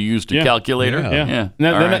 If you used a calculator. Yeah.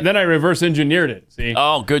 Then I reverse engineered it. See?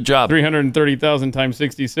 Oh, good job. 330,000 times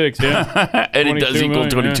 66. Yeah. And it does equal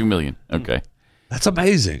 22 million. Okay. That's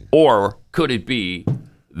amazing. Or could it be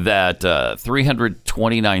that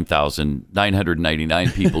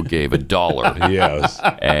 329,999 people gave $1? Yes.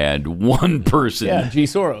 And one person G.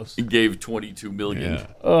 Soros gave 22 million. Yeah.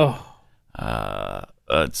 Oh.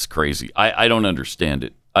 That's crazy. I don't understand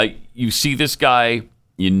it. You see this guy,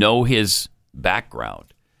 you know his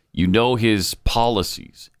background, you know his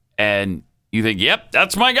policies, and you think, yep,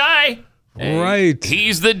 that's my guy. Right.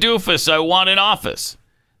 He's the doofus I want in office.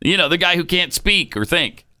 You know, the guy who can't speak or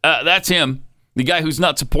think. That's him. The guy who's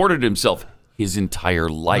not supported himself his entire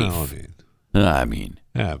life. I mean.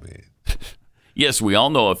 Yes, we all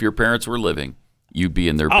know if your parents were living, you'd be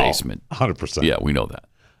in their basement. 100%. Yeah, we know that.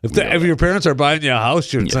 If your parents are buying you a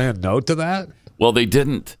house, you're saying no to that? Well, they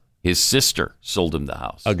didn't. His sister sold him the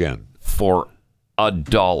house. Again. For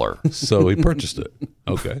 $1. So he purchased it.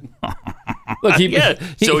 Okay. Look,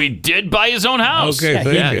 so he did buy his own house.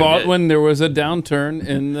 Okay, he bought when there was a downturn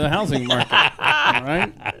in the housing market. All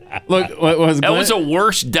right. Look, what was that? Was a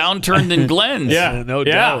worse downturn than Glenn's. No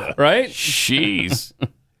doubt. Right. Jeez.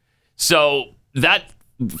 So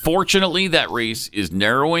fortunately, that race is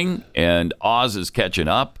narrowing, and Oz is catching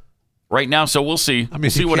up right now. So we'll see.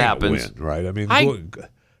 We'll see what happens. Win, right? I mean,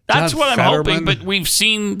 that's John what I'm Fetterman, hoping. But we've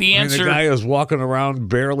seen the answer. The guy is walking around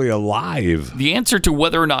barely alive. The answer to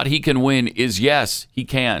whether or not he can win is yes, he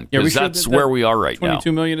can. Because that's where we are right now.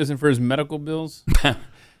 $22 million isn't for his medical bills.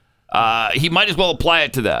 He might as well apply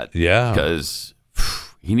it to that. Yeah, because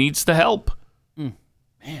he needs the help. Man,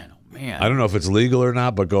 oh man. I don't know if it's legal or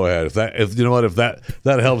not, but go ahead. If you know what, if that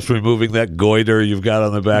helps removing that goiter you've got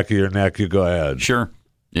on the back of your neck, you go ahead. Sure.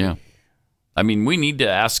 Yeah. I mean, we need to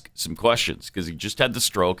ask some questions because he just had the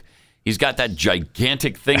stroke. He's got that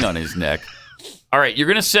gigantic thing on his neck. All right, you're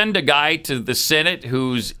going to send a guy to the Senate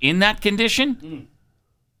who's in that condition?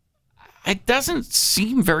 it doesn't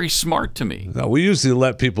seem very smart to me. No, we usually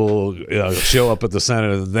let people show up at the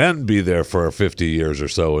Senate and then be there for 50 years or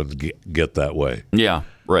so and get that way. Yeah,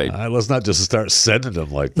 right. Let's not just start sending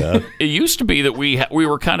them like that. It used to be that we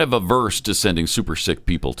were kind of averse to sending super sick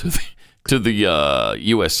people to the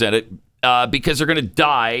U.S. Senate because they're going to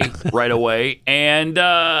die right away, and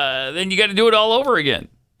then you got to do it all over again.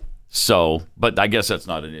 So, but I guess that's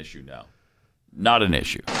not an issue now. Not an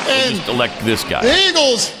issue. We'll just elect this guy. The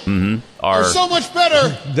Eagles are so much better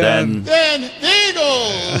than the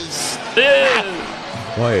Eagles.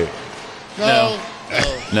 Wait. No.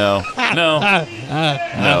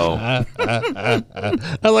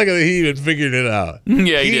 I like that he even figured it out.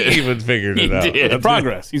 Yeah, he did. Even figured it out. Did.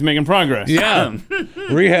 Progress. He's making progress. Yeah.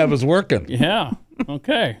 Rehab is working. Yeah.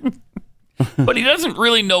 Okay. But he doesn't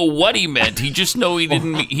really know what he meant. He just knows he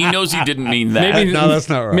didn't mean that. Maybe, no, that's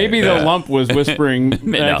not right. Maybe the lump was whispering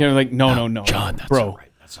back and like, no, John, that's bro. not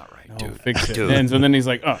right. That's not right, dude. Fix it. And so then he's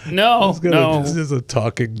like, oh, no. This is a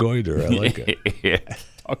talking goiter. I like it. Yeah.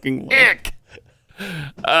 Talking lump.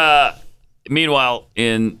 Ick. Meanwhile,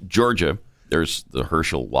 in Georgia, there's the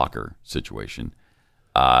Herschel Walker situation.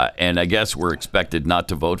 And I guess we're expected not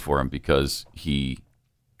to vote for him because he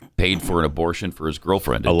paid for an abortion for his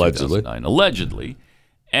girlfriend in 2009. Allegedly.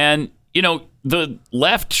 And, the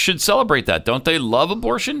left should celebrate that. Don't they love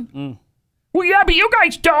abortion? Well, yeah, but you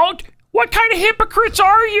guys don't. What kind of hypocrites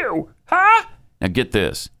are you? Huh? Now get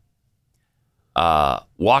this.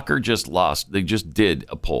 Walker just lost. They just did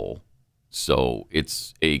a poll. So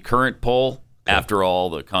it's a current poll after all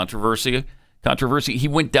the controversy. He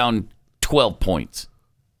went down 12 points.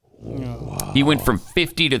 Wow. He went from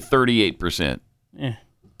 50 to 38%.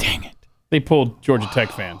 Dang it. They pulled Georgia Tech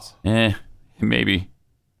fans. Maybe.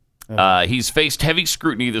 He's faced heavy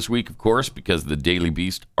scrutiny this week, of course, because of the Daily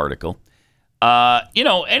Beast article.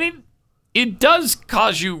 And it does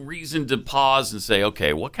cause you reason to pause and say,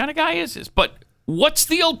 okay, what kind of guy is this? But what's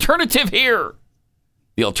the alternative here?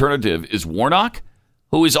 The alternative is Warnock,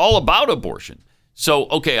 who is all about abortion. So,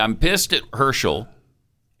 okay, I'm pissed at Herschel,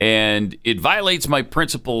 and it violates my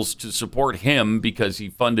principles to support him because he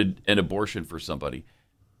funded an abortion for somebody.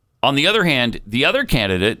 On the other hand, the other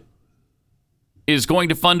candidate is going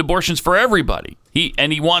to fund abortions for everybody. He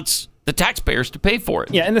wants the taxpayers to pay for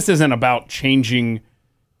it. Yeah, and this isn't about changing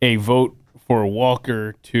a vote for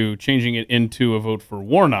Walker to changing it into a vote for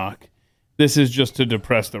Warnock. This is just to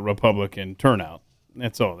depress the Republican turnout.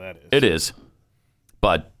 That's all that is. It is.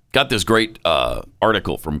 But got this great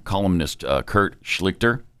article from columnist Kurt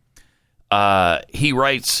Schlichter. He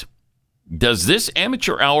writes, does this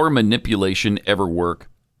amateur hour manipulation ever work?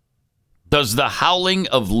 Does the howling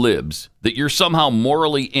of libs that you're somehow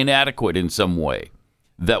morally inadequate in some way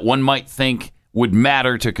that one might think would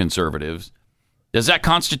matter to conservatives, does that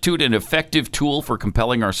constitute an effective tool for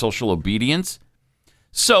compelling our social obedience?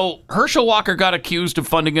 So Herschel Walker got accused of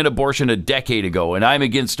funding an abortion a decade ago, and I'm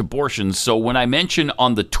against abortion. So when I mention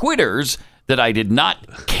on the Twitters that I did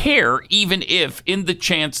not care, even if in the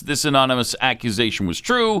chance this anonymous accusation was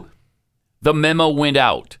true, the memo went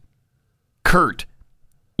out. Kurt,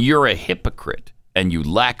 you're a hypocrite and you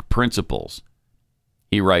lack principles.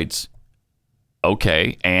 He writes,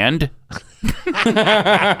 okay, and?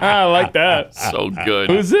 I like that. So good.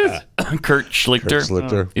 Who's this? Kurt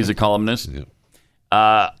Schlichter. He's a columnist. Yeah.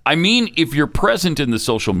 I mean, if you're present in the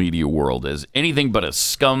social media world as anything but a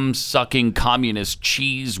scum-sucking communist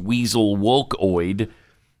cheese weasel wokeoid,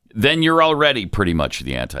 then you're already pretty much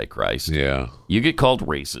the Antichrist. Yeah. You get called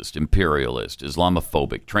racist, imperialist,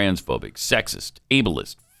 Islamophobic, transphobic, sexist,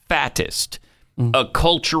 ableist, fattist, a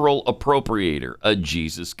cultural appropriator, a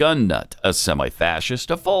Jesus gun nut, a semi-fascist,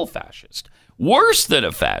 a full fascist, worse than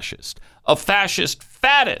a fascist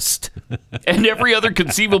fattest, and every other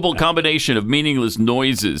conceivable combination of meaningless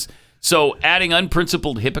noises. So adding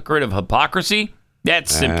unprincipled hypocrite of hypocrisy,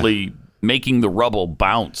 that's simply making the rubble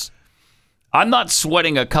bounce. I'm not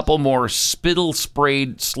sweating a couple more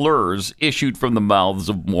spittle-sprayed slurs issued from the mouths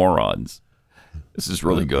of morons. This is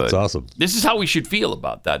really good. That's awesome. This is how we should feel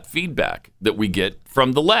about that feedback that we get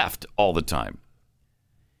from the left all the time.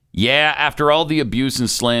 Yeah, after all the abuse and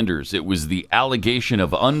slanders, it was the allegation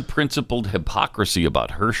of unprincipled hypocrisy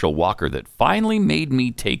about Herschel Walker that finally made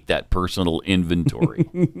me take that personal inventory.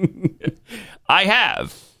 I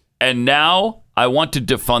have, and now I want to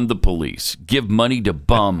defund the police, give money to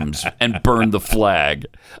bums, and burn the flag.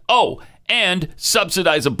 Oh, and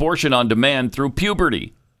subsidize abortion on demand through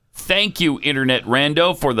puberty. Thank you, Internet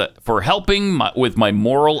Rando, for helping with my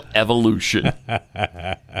moral evolution.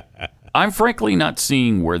 I'm frankly not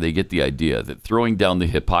seeing where they get the idea that throwing down the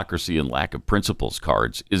hypocrisy and lack of principles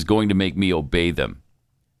cards is going to make me obey them.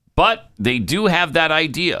 But they do have that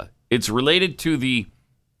idea, It's related to the,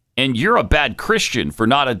 and you're a bad Christian for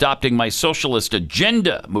not adopting my socialist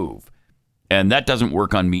agenda move. And that doesn't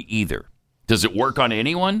work on me either. Does it work on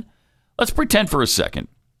anyone? Let's pretend for a second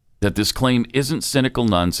that this claim isn't cynical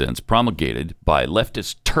nonsense promulgated by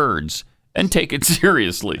leftist turds and take it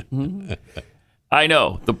seriously. I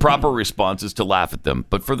know the proper response is to laugh at them,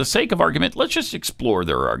 but for the sake of argument, let's just explore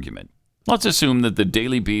their argument. Let's assume that the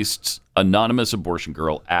Daily Beast's anonymous abortion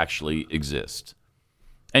girl actually exists.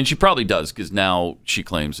 And she probably does, because now she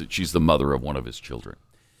claims that she's the mother of one of his children.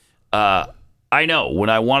 I know, when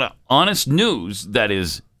I want honest news that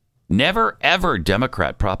is never, ever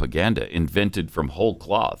Democrat propaganda invented from whole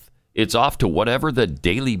cloth, it's off to whatever the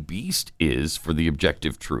Daily Beast is for the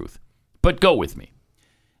objective truth. But go with me.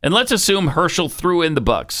 And let's assume Herschel threw in the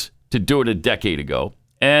bucks to do it a decade ago.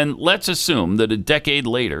 And let's assume that a decade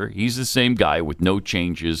later, he's the same guy with no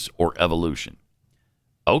changes or evolution.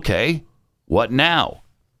 Okay, what now?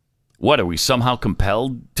 What are we somehow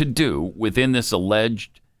compelled to do within this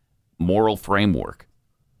alleged moral framework?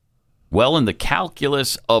 Well, in the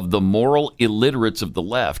calculus of the moral illiterates of the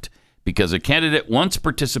left, because a candidate once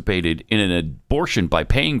participated in an abortion by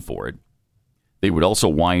paying for it, they would also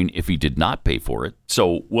whine if he did not pay for it,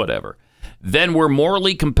 so whatever. Then we're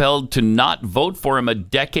morally compelled to not vote for him a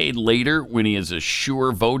decade later when he is a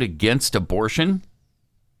sure vote against abortion?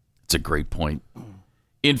 It's a great point.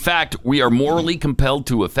 In fact, we are morally compelled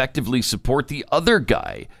to effectively support the other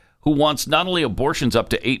guy who wants not only abortions up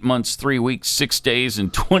to 8 months, 3 weeks, 6 days,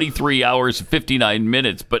 and 23 hours, 59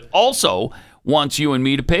 minutes, but also wants you and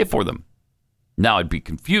me to pay for them. Now, I'd be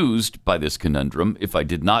confused by this conundrum if I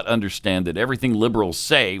did not understand that everything liberals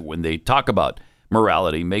say when they talk about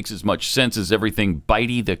morality makes as much sense as everything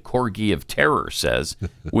Bitey the Corgi of Terror says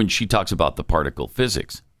when she talks about the particle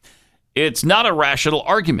physics. It's not a rational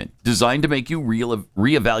argument designed to make you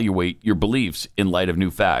reevaluate your beliefs in light of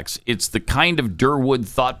new facts. It's the kind of Durwood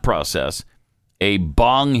thought process a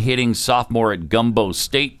bong-hitting sophomore at Gumbo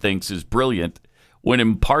State thinks is brilliant when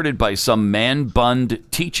imparted by some man-bunned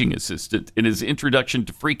teaching assistant in his Introduction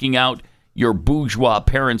to Freaking Out Your Bourgeois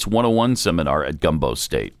Parents 101 seminar at Gumbo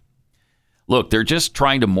State. Look, they're just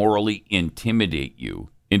trying to morally intimidate you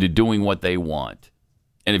into doing what they want.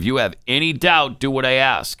 And if you have any doubt, do what I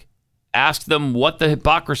ask. Ask them what the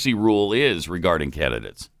hypocrisy rule is regarding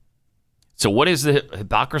candidates. So what is the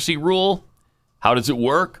hypocrisy rule? How does it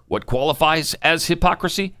work? What qualifies as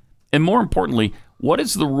hypocrisy? And more importantly, what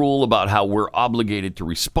is the rule about how we're obligated to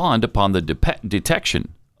respond upon the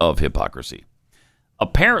detection of hypocrisy?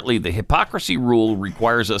 Apparently, the hypocrisy rule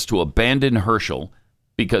requires us to abandon Herschel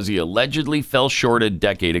because he allegedly fell short a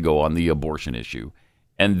decade ago on the abortion issue,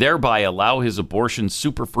 and thereby allow his abortion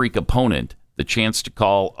super freak opponent the chance to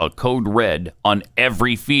call a code red on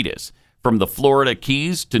every fetus, from the Florida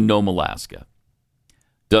Keys to Nome, Alaska.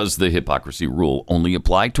 Does the hypocrisy rule only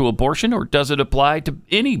apply to abortion, or does it apply to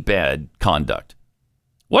any bad conduct?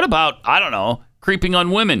 What about, I don't know, creeping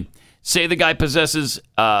on women? Say the guy poses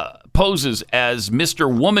as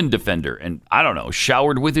Mr. Woman Defender and, I don't know,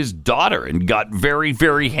 showered with his daughter and got very,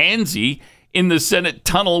 very handsy in the Senate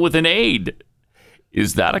tunnel with an aide.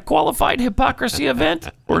 Is that a qualified hypocrisy event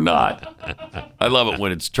or not? I love it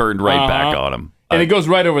when it's turned right back on them. And it goes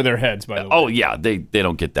right over their heads, by the way. Oh, yeah. They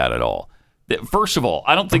don't get that at all. First of all,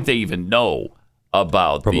 I don't think they even know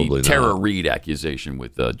about the Tara Reid accusation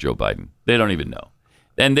with Joe Biden. They don't even know.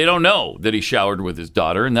 And they don't know that he showered with his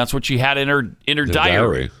daughter, and that's what she had in her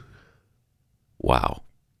diary. Wow.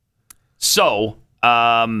 So,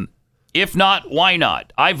 if not, why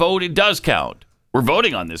not? I vote it does count. We're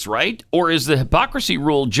voting on this, right? Or is the hypocrisy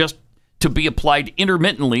rule just to be applied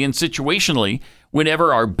intermittently and situationally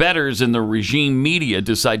whenever our betters in the regime media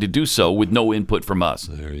decide to do so with no input from us?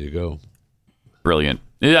 There you go. Brilliant.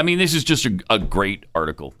 I mean, this is just a great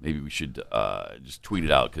article. Maybe we should just tweet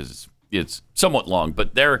it out because it's somewhat long.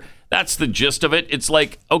 But that's the gist of it. It's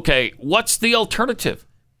like, okay, what's the alternative?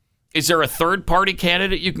 Is there a third-party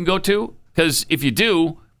candidate you can go to? Because if you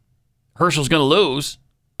do, Herschel's going to lose,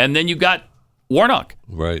 and then you got Warnock.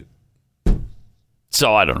 Right.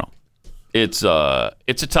 So I don't know. It's a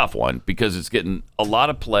tough one because it's getting a lot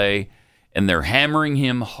of play and they're hammering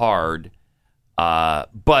him hard.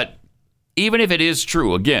 But even if it is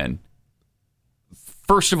true, again,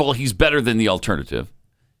 first of all, he's better than the alternative.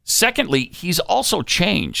 Secondly, he's also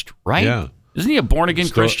changed, right? Yeah. Isn't he a born-again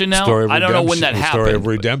Christian now? I don't know when that happened. Story of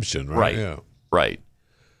redemption, right? Yeah. Right.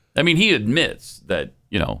 I mean, he admits that,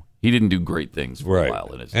 he didn't do great things for a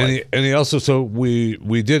while in his life. And he also, so we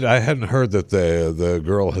did, I hadn't heard that the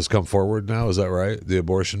girl has come forward now. Is that right? The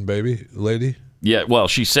abortion baby lady? Yeah, well,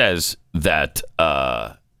 she says that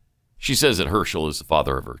Herschel is the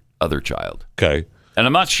father of her other child. Okay. And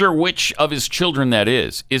I'm not sure which of his children that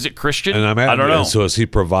is. Is it Christian? And I don't know. So has he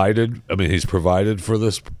provided? I mean, he's provided for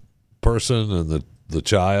this person and the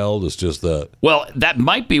child. It's just that. Well, that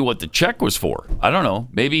might be what the check was for. I don't know.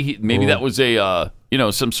 Maybe that was a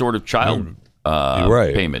some sort of child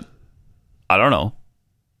payment. I don't know.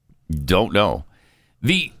 Don't know.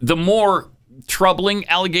 The more troubling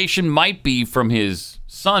allegation might be from his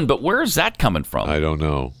son, but where is that coming from? I don't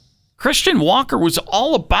know. Christian Walker was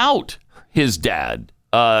all about his dad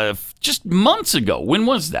just months ago. When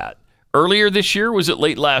was that? Earlier this year? Was it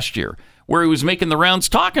late last year? Where he was making the rounds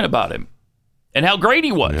talking about him and how great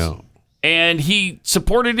he was. Yeah. And he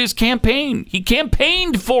supported his campaign. He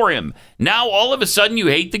campaigned for him. Now all of a sudden you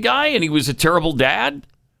hate the guy and he was a terrible dad?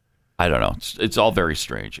 I don't know. It's all very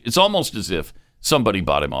strange. It's almost as if somebody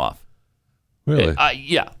bought him off. Really?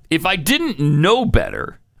 Yeah. If I didn't know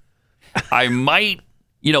better, I might,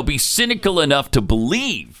 be cynical enough to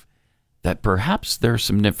believe that perhaps there's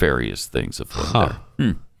some nefarious things afoot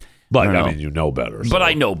there. But I mean, you know better. So. But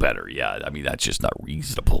I know better. Yeah. I mean, that's just not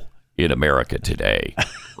reasonable in America today,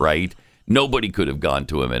 right? Nobody could have gone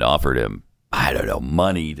to him and offered him, I don't know,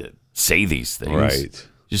 money to say these things. Right.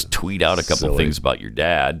 Just tweet out a couple things about your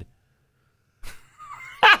dad.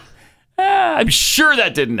 I'm sure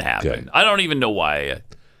that didn't happen. Okay. I don't even know why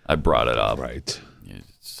I brought it up. Right.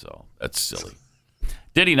 So that's silly.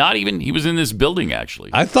 Did he not even? He was in this building,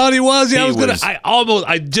 actually. I thought he was. Yeah,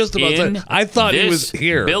 I just about said. I thought he was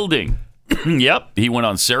here. Building. Yep. He went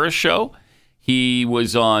on Sarah's show. He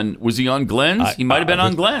was he on Glenn's? He might have been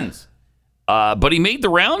on Glenn's. But he made the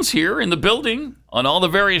rounds here in the building on all the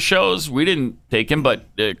various shows. We didn't take him,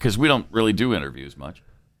 but because we don't really do interviews much.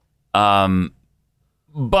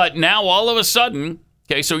 But now all of a sudden,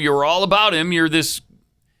 okay, so you're all about him. You're this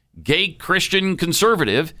gay Christian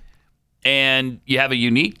conservative, and you have a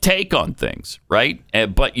unique take on things, right?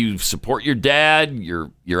 But you support your dad.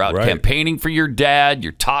 You're out campaigning for your dad.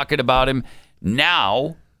 You're talking about him.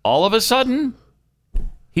 Now, all of a sudden,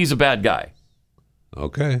 he's a bad guy.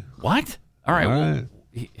 Okay. What? All right. Well,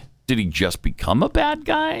 did he just become a bad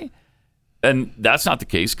guy? And that's not the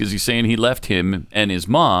case because he's saying he left him and his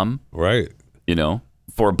mom. Right.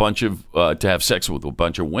 For a bunch of to have sex with a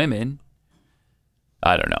bunch of women.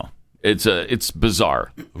 I don't know. It's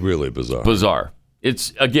bizarre. Really bizarre. Bizarre.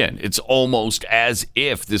 It's almost as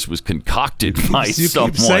if this was concocted by someone.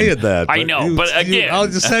 You keep saying that. I know, but again, I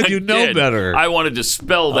just said you know better. I want to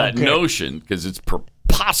dispel that notion because it's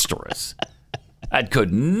preposterous. That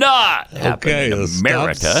could not happen in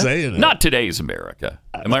America. Stop saying it. Not today's America.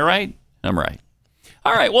 Am I right? I'm right.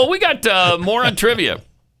 All right. Well, we got more on trivia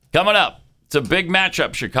coming up. It's a big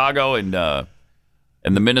matchup, Chicago and the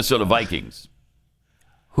Minnesota Vikings.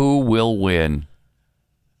 Who will win?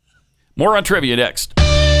 More on trivia next.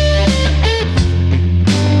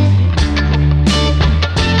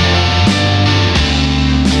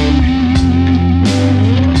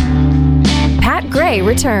 Pat Gray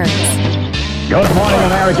returns. Good morning,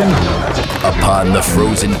 Americans. Upon the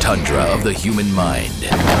frozen tundra of the human mind,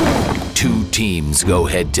 two teams go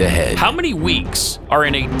head-to-head. How many weeks are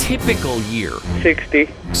in a typical year? 60.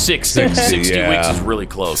 60 weeks is really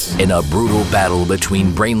close. In a brutal battle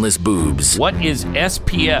between brainless boobs. What is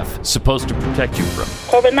SPF supposed to protect you from?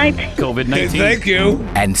 COVID-19. COVID-19. Thank you.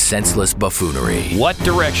 And senseless buffoonery. What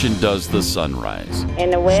direction does the sun rise? In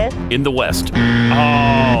the West. In the West.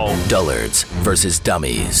 Oh. Dullards versus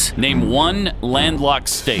dummies. Name one landlocked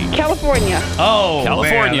state. California. Oh,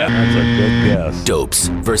 California. Man, that's a good guess. Dopes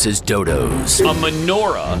versus dodos. A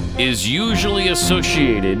menorah is usually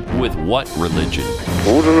associated with what religion?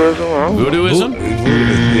 Voodooism. Voodooism?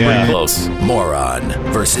 Pretty close. Moron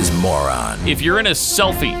versus moron. If you're in a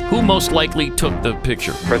selfie, who most likely took the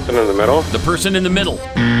picture? Person in the middle. The person in the middle.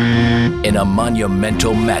 In a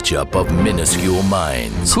monumental matchup of minuscule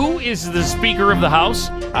minds. Who is the Speaker of the House?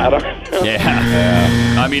 I don't know.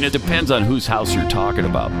 Yeah. I mean, it depends on whose house you're talking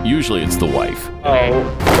about. Usually it's the wife. Oh.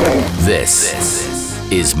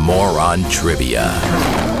 This is Moron Trivia.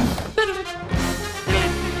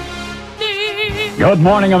 Good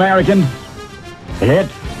morning, Americans.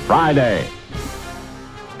 It's Friday.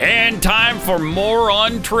 And time for more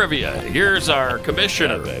on trivia. Here's our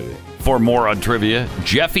commissioner for more on trivia,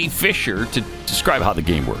 Jeffy Fisher, to describe how the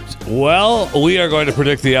game works. Well, we are going to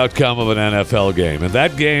predict the outcome of an NFL game, and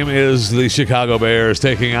that game is the Chicago Bears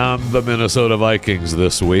taking on the Minnesota Vikings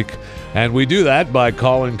this week. And we do that by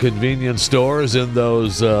calling convenience stores in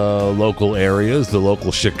those local areas, the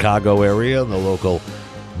local Chicago area and the local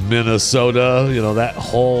Minnesota, that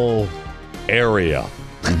whole area.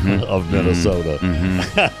 of Minnesota.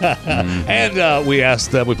 And we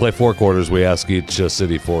asked them, we play 4 quarters. We ask each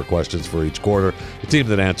city 4 questions for each quarter. The team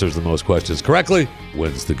that answers the most questions correctly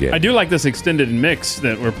wins the game. I do like this extended mix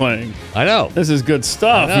that we're playing. I know. This is good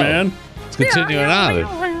stuff, man. Let's continue on.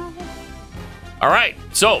 All right.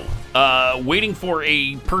 So, waiting for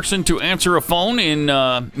a person to answer a phone in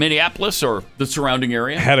Minneapolis or the surrounding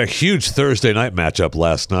area. Had a huge Thursday night matchup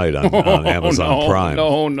last night on Amazon Prime.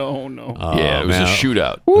 No. Yeah, it was a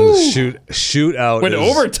shootout. It was shootout. When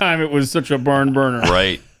overtime, it was such a barn burner.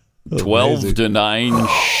 Right. 12-9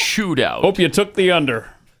 shootout. Hope you took the under.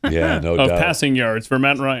 Yeah, no of doubt. Passing yards for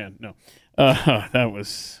Matt Ryan. No. That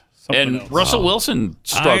was something And else. Russell Wilson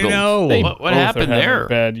struggled. I know. What happened there?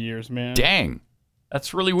 Bad years, man. Dang.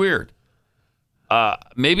 That's really weird.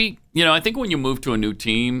 Maybe, I think when you move to a new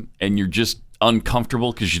team and you're just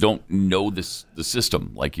uncomfortable because you don't know the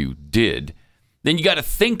system like you did, then you got to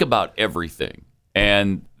think about everything.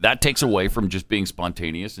 And that takes away from just being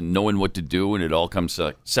spontaneous and knowing what to do, and it all comes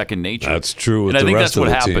second nature. That's true with and I the think rest that's what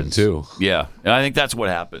of the happens. team, too. Yeah, and I think that's what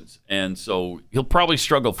happens. And so he'll probably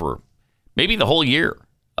struggle for maybe the whole year,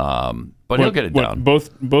 but he'll get it down.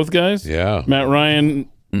 Both guys? Yeah. Matt Ryan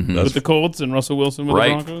with the Colts and Russell Wilson with the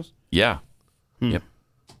Broncos? Yeah. Yep.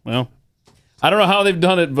 Well, I don't know how they've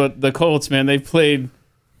done it, but the Colts, man, they've played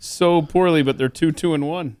so poorly, but they're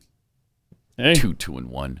 2-2-1. Hey.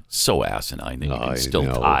 2-2-1. So asinine that you can still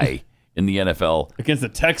tie in the NFL. Against the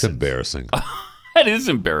Texans. It's embarrassing. That is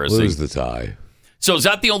embarrassing. Lose the tie. So is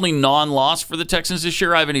that the only non-loss for the Texans this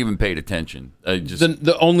year? I haven't even paid attention.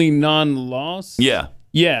 The only non-loss? Yeah.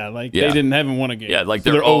 Yeah, they haven't won a game. Yeah, like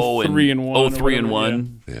so they're 0-3-1.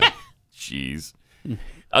 0-3-1. Yeah. Jeez.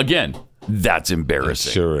 Again, that's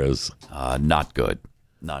embarrassing. It sure is. Not good.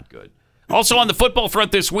 Not good. Also on the football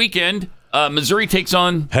front this weekend, Missouri takes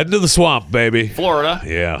on Heading to the swamp, baby. Florida.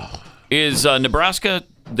 Yeah. Is Nebraska,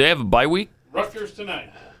 they have a bye week? Rutgers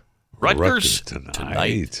tonight. Rutgers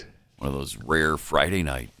tonight. One of those rare Friday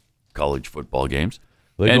night college football games.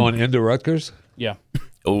 Are they going into Rutgers? Yeah.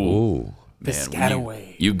 Oh.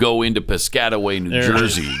 Piscataway. You go into Piscataway, New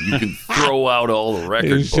Jersey. You can throw out all the record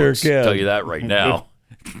books. Sure can. I'll tell you that right now.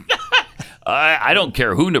 I don't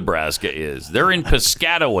care who Nebraska is. They're in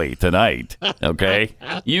Piscataway tonight, okay?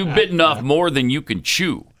 You've bitten off more than you can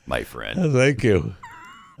chew, my friend. Thank you.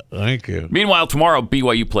 Thank you. Meanwhile, tomorrow,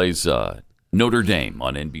 BYU plays Notre Dame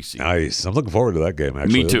on NBC. Nice. I'm looking forward to that game,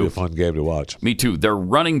 actually. Me too. It'll be a fun game to watch. Me too. Their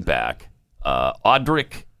running back,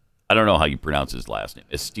 Audric, I don't know how you pronounce his last name,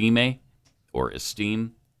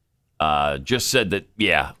 Esteem, just said that,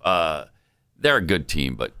 they're a good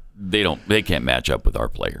team, but they can't match up with our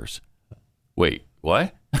players. Wait,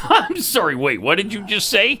 what? I'm sorry, wait, what did you just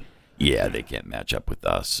say? Yeah, they can't match up with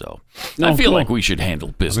us, so I feel like we should handle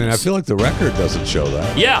business. I feel like the record doesn't show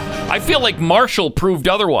that. Yeah, I feel like Marshall proved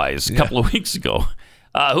otherwise a couple of weeks ago.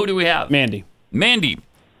 Who do we have? Mandy.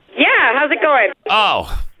 Yeah, how's it going?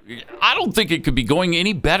 Oh, I don't think it could be going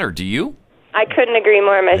any better, do you? I couldn't agree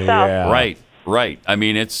more myself. Yeah. Right. I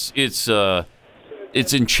mean, it's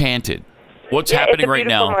enchanted. What's happening right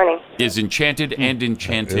now is enchanted and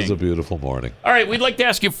enchanting. It is a beautiful morning. All right, we'd like to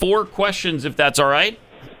ask you 4 questions, if that's all right.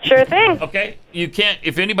 Sure thing. Okay. You can't,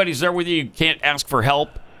 if anybody's there with you, you can't ask for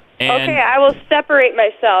help. And, okay, I will separate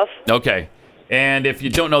myself. Okay. And if you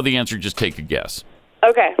don't know the answer, just take a guess.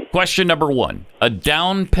 Okay. Question number 1. A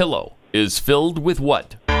down pillow is filled with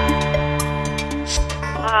what?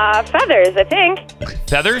 Feathers, I think.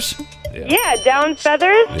 Feathers? Yeah, down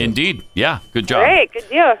feathers. Indeed. Yeah, good job. Great, good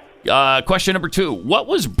deal. Question number 2. What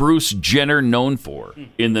was Bruce Jenner known for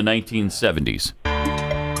in the 1970s?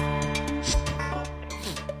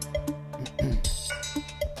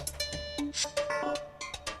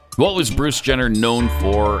 What was Bruce Jenner known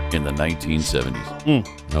for in the 1970s?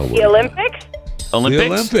 The Olympics? The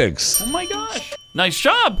Olympics. Oh, my gosh. Nice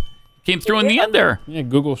job. Came through in the end there. Yeah,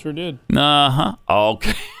 Google sure did. Uh-huh.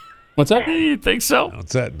 Okay. What's that? You think so?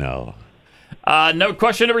 What's that? No. No.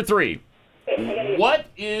 Question number 3. What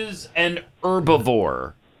is an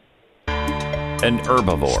herbivore? An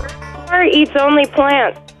herbivore. Or eats only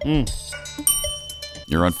plants.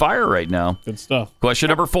 You're on fire right now. Good stuff. Question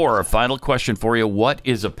number 4. A final question for you. What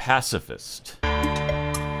is a pacifist?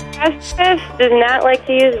 Pacifist does not like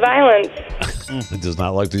to use violence. It does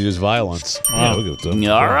not like to use violence. Wow.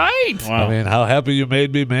 Yeah, all right. Wow. I mean, how happy you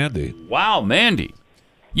made me, Mandy. Wow, Mandy.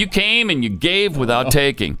 You came and you gave without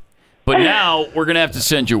taking. But now we're going to have to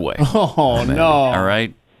send you away. Oh, no. All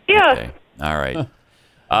right? Yeah. Okay. All right.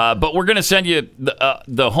 But we're going to send you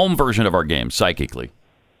the home version of our game psychically.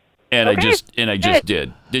 And Okay. I just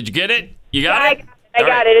did. Did you get it? You got it? I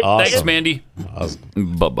got it. Thanks, Awesome. Mandy.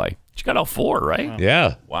 Awesome. Bye-bye. You got all 4, right?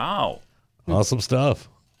 Yeah. Wow. Awesome stuff.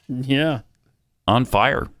 Yeah. On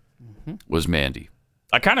fire was Mandy.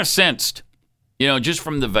 I kind of sensed, just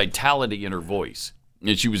from the vitality in her voice,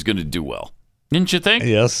 that she was going to do well. Didn't you think?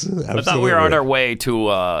 Yes, absolutely. I thought we were on our way to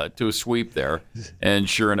a sweep there, and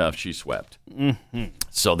sure enough, she swept.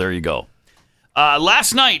 So there you go.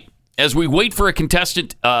 Last night, as we wait for a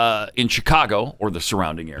contestant in Chicago or the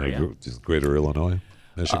surrounding area, Greater Illinois,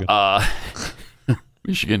 Michigan,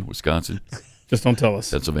 Michigan, Wisconsin, just don't tell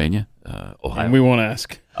us. Pennsylvania, Ohio. And we won't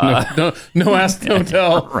ask. No ask, no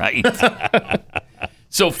tell. Right.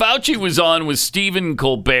 So Fauci was on with Stephen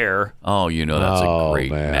Colbert. Oh, that's a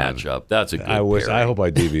great matchup. That's a good I hope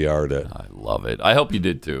I DVR'd it. I love it. I hope you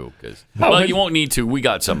did too. You won't need to. We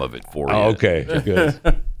got some of it for you. Oh, okay, good.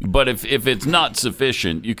 But if it's not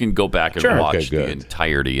sufficient, you can go back and watch the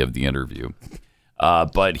entirety of the interview.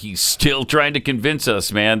 But he's still trying to convince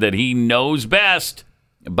us, man, that he knows best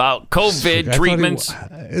about COVID treatments.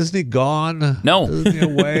 Isn't he gone? No. Isn't he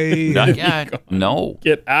away? Not yet. No.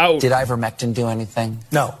 Get out. Did ivermectin do anything?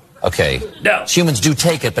 No. Okay. No. Humans do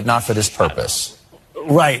take it, but not for this purpose.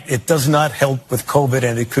 Right. It does not help with COVID,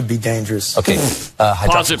 and it could be dangerous. Okay.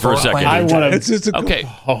 Pause it for a second. I want to. It's just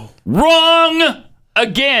Wrong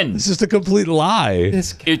again. It's just a complete lie.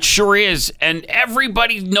 It sure is. And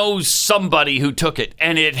everybody knows somebody who took it,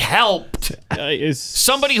 and it helped.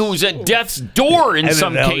 Somebody who was at death's door in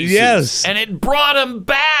some cases. Yes. And it brought him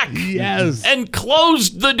back. Yes. And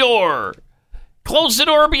closed the door. Closed the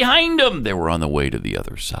door behind them. They were on the way to the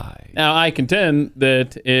other side. Now, I contend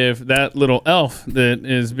that if that little elf that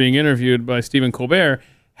is being interviewed by Stephen Colbert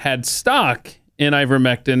had stock in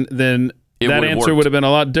ivermectin, then that answer would have been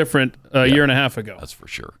a lot different a year and a half ago. That's for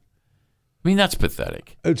sure. I mean, that's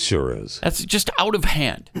pathetic. It sure is. That's just out of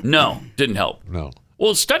hand. No, didn't help. No.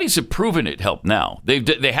 Well, studies have proven it helped now.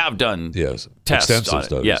 They have done tests extensive on it.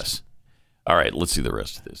 studies. Yes. All right, let's see the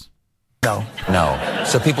rest of this. No.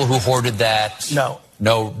 So people who hoarded that.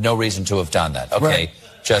 No reason to have done that. Okay. Right.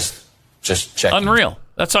 Just checking. Unreal.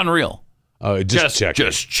 That's unreal. Just checking.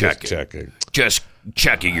 Just checking. Just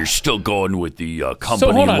checking. You're still going with the company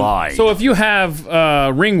So hold on. line. So if you have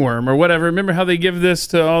ringworm or whatever, remember how they give this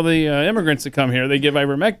to all the immigrants that come here? They give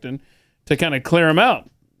ivermectin to kind of clear them out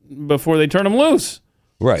before they turn them loose.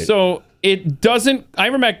 Right. So it doesn't,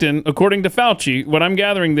 ivermectin, according to Fauci, what I'm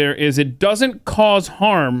gathering there is it doesn't cause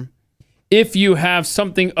harm if you have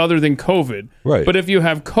something other than COVID. Right. But if you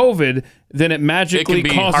have COVID, then it magically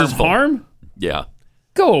causes harm? Yeah.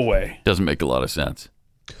 Go away. Doesn't make a lot of sense.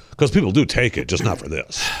 Because people do take it, just not for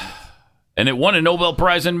this. And it won a Nobel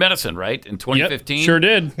Prize in medicine, right? In 2015? Yep, sure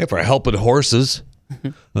did. Yeah, for helping horses.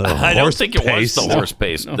 I don't think it was the horse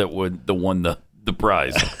paste that won the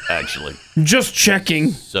prize, actually. Just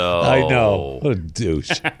checking. So I know. What a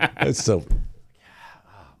douche. That's so...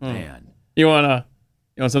 Man. You want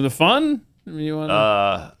something fun? You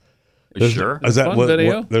want sure. Is that fun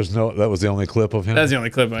video? That was the only clip of him? That's the only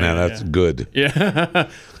clip. Man, that's good. Yeah.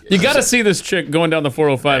 You got to see this chick going down the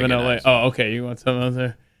 405 in L.A. Oh, okay. You want something out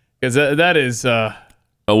there? Because that is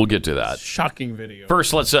we'll get to that. Shocking video.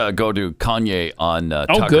 First, let's go to Kanye on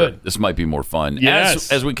Tucker. Good. This might be more fun.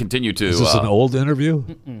 Yes. As we continue to... Is this an old interview?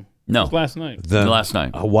 No. It was last night. Then, last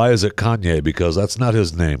night. Why is it Kanye? Because that's not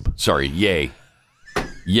his name. Sorry, Ye.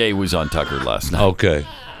 Ye was on Tucker last night. Okay.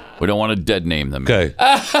 We don't want to dead name them. Okay.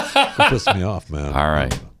 That pissed me off, man. All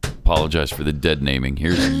right. Apologize for the dead naming.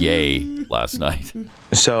 Here's Ye last night.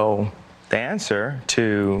 So the answer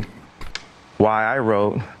to why I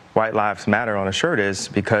wrote White Lives Matter on a shirt is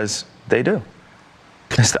because they do.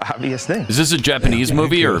 It's the obvious thing. Is this a Japanese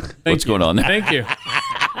movie or what's going on there? Thank you.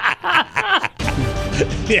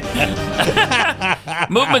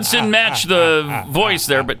 Movements didn't match the voice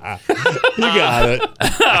there, but you got it.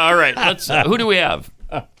 All right. Let's. Who do we have?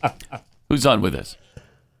 Who's on with us?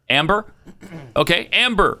 Amber? Okay,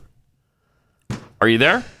 Amber. Are you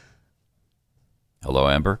there? Hello,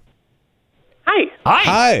 Amber. Hi.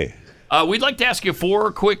 Hi. We'd like to ask you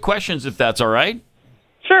 4 quick questions, if that's all right.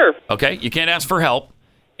 Sure. Okay, you can't ask for help.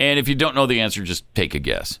 And if you don't know the answer, just take a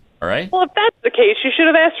guess. All right? Well, if that's the case, you should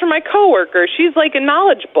have asked for my coworker. She's like a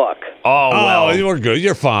knowledge book. Oh, well. You're good.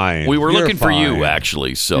 You're fine. We were You're looking for you, fine.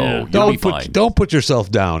 actually, so Yeah. you'll be fine. Don't put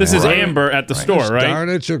yourself down. This is Amber. Amber at the store, right? Darn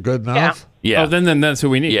it, you're good enough. Yeah. Oh, then that's who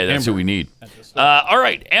we need. Yeah, that's Amber. who we need. All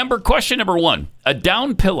right, Amber, question number 1. A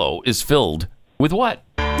down pillow is filled with what?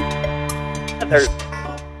 Feathers.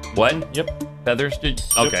 What? Yep. Feathers?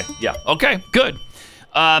 Okay, yeah. Okay, good.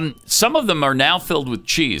 Some of them are now filled with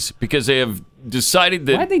cheese because they have decided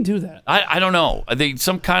that... Why'd they do that? I don't know. Are they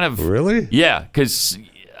some kind of... Really? Yeah, because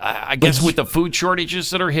I guess with the food shortages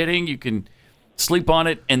that are hitting, you can sleep on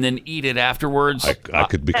it, and then eat it afterwards. I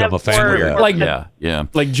could become a fan of that. Like, yeah.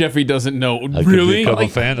 Like Jeffy doesn't know. I Really? could become a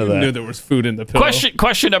fan of that. Knew there was food in the pillow.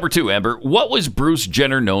 Question number 2, Amber. What was Bruce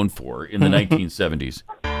Jenner known for in the 1970s?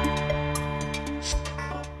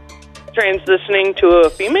 Transitioning to a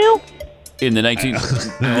female? In the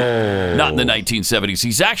not in the 1970s.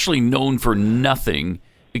 He's actually known for nothing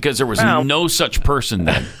because there was no such person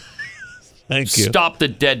then. Thank you. Stop the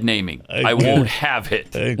dead naming. I won't have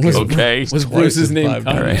it. Okay. Was Bruce's name?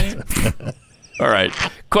 All right. All right.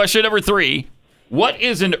 Question number 3. What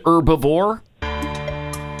is an herbivore?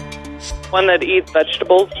 One that eats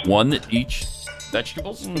vegetables. One that eats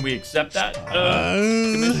vegetables? Can we accept that,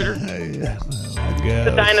 Commissioner?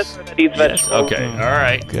 The dinosaur that eats vegetables. Okay. All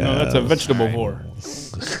right. No, that's a vegetable-vor.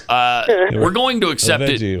 We're going to accept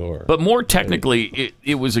it. But more technically,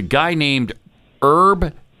 it was a guy named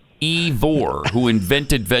Herb Ivor who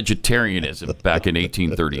invented vegetarianism back in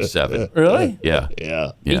 1837. Really? Yeah.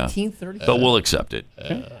 1837. But we'll accept it.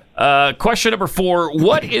 Question number 4.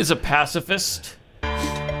 What is a pacifist?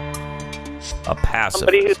 A pacifist.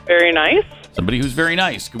 Somebody who's very nice. Somebody who's very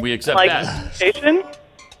nice. Can we accept Like that? patient.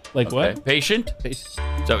 Like what? Okay. Patient? Is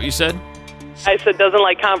that what you said? I said doesn't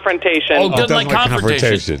like confrontation. Oh, doesn't like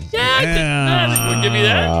confrontation. Yeah, I think we'll give you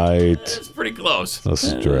that. Right. It's pretty close. A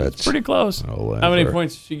stretch. It's pretty close. How many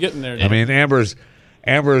points is she getting there? I mean, Amber's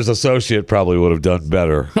associate probably would have done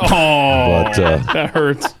better. Oh, but, that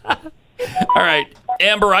hurts. All right.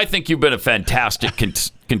 Amber, I think you've been a fantastic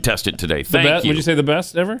contestant today. Thank you. Would you say the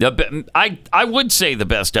best ever? I would say the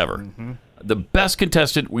best ever. Mm-hmm. The best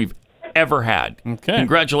contestant we've ever had. Okay.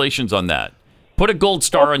 Congratulations on that. Put a gold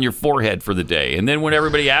star on your forehead for the day, and then when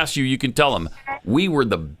everybody asks you, you can tell them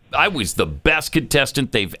I was the best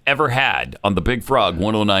contestant they've ever had on the Big Frog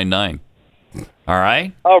 1099. All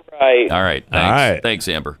right. All right. All right. Thanks. All right. Thanks,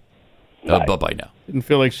 Amber. Bye now. Didn't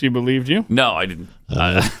feel like she believed you? No, I didn't.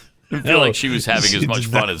 I didn't feel like she was having as much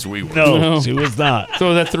fun as we were. No, she was not. So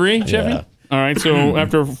is that 3, Jeffy? Yeah. All right, so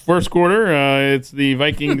after first quarter, it's the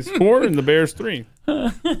Vikings 4 and the Bears 3.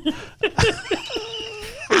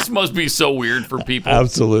 This must be so weird for people.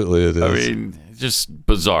 Absolutely, it is. I mean, it's just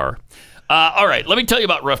bizarre. All right, let me tell you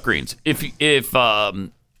about Rough Greens. If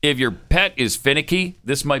your pet is finicky,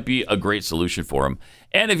 this might be a great solution for them.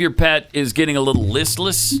 And if your pet is getting a little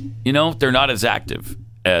listless, they're not as active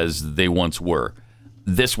as they once were.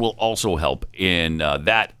 This will also help in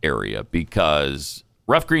that area because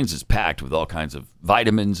Rough Greens is packed with all kinds of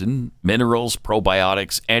vitamins and minerals,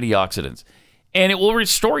 probiotics, antioxidants, and it will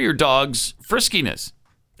restore your dog's friskiness.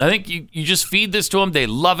 I think you just feed this to them. They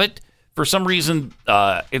love it. For some reason,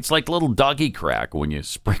 it's like little doggy crack when you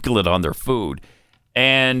sprinkle it on their food.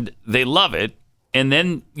 And they love it. And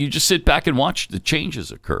then you just sit back and watch the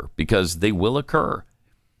changes occur because they will occur.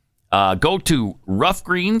 Go to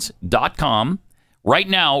roughgreens.com. Right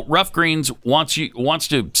now, Rough Greens wants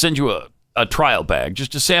to send you a trial bag,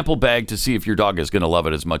 just a sample bag to see if your dog is going to love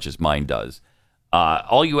it as much as mine does.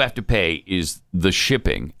 All you have to pay is the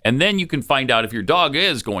shipping, and then you can find out if your dog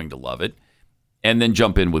is going to love it, and then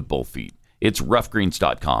jump in with both feet. It's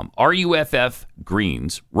roughgreens.com, RUFF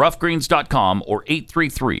Greens, roughgreens.com, or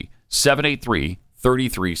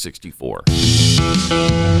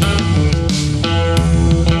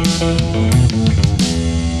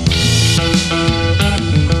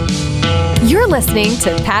You're listening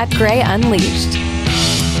to Pat Gray Unleashed.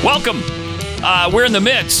 Welcome. We're in the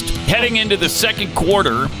midst, heading into the second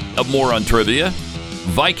quarter of More on Trivia.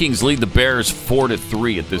 Vikings lead the Bears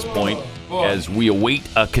 4-3 at this point as we await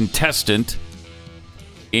a contestant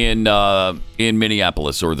in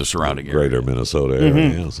Minneapolis or the surrounding area. Greater Minnesota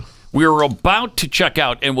area, yes. We are about to check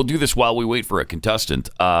out, and we'll do this while we wait for a contestant.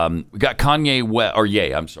 We got Kanye West, or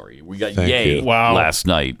Ye, I'm sorry. We got Ye last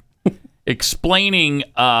night explaining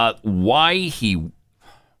why he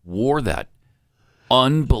wore that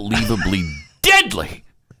unbelievably deadly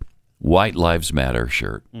White Lives Matter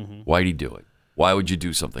shirt. Why'd he do it? Why would you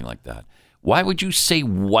do something like that? Why would you say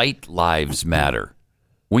white lives matter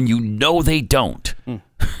when you know they don't?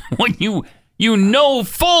 When you know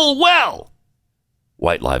full well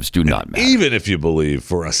white lives do not matter. Even if you believe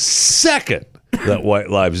for a second that white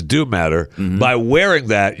lives do matter, by wearing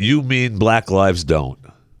that, you mean black lives don't.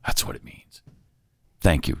 That's what it means.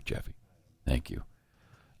 Thank you, Jeffy. Thank you.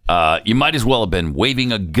 You might as well have been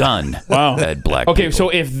waving a gun at black people. Okay, so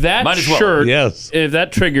if that shirt, if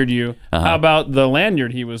that triggered you, how about the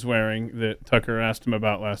lanyard he was wearing that Tucker asked him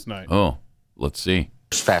about last night? Oh, let's see.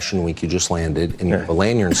 Fashion Week, you just landed, and you have a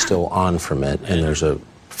lanyard still on from it, and there's a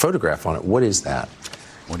photograph on it. What is that?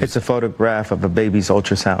 It's a photograph of a baby's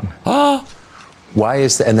ultrasound. Why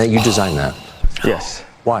is that? And that you designed that? Yes.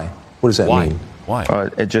 Why? What does that mean? Why?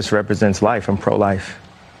 It just represents life. I'm pro-life.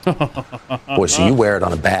 Boy, so you wear it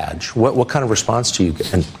on a badge. What kind of response do you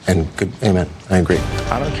get? And good, amen. I agree.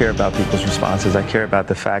 I don't care about people's responses. I care about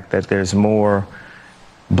the fact that there's more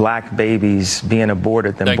black babies being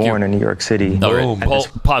aborted than born in New York City. All right,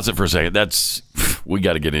 pause it for a second. We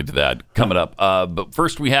got to get into that coming up. But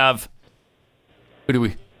first we have, who do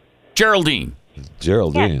we? Geraldine.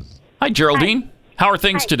 Geraldine. Hi, Geraldine. Hi. How are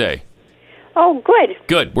things today? Oh, good.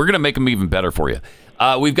 Good. We're going to make them even better for you.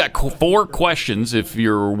 We've got 4 questions if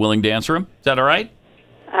you're willing to answer them. Is that all right?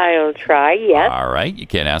 I'll try, yes. All right. You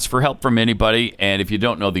can't ask for help from anybody. And if you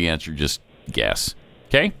don't know the answer, just guess.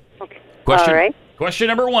 Okay? Okay. Question, all right. Question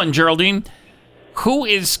number 1, Geraldine. Who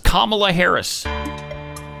is Kamala Harris?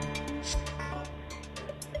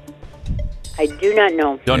 I do not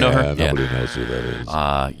know. Don't know her? Nobody knows who that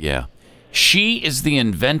is. Yeah. She is the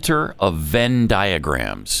inventor of Venn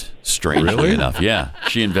diagrams. Strangely enough. Yeah.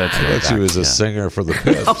 She invented it. She was a singer for the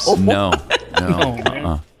Pips. No.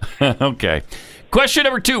 Okay. Question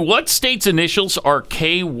number 2. What state's initials are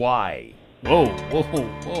KY? Whoa.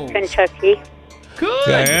 Kentucky. Good.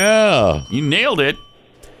 Yeah. You nailed it.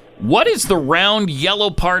 What is the round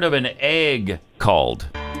yellow part of an egg called?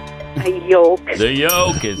 A yolk. The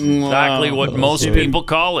yolk is exactly what most people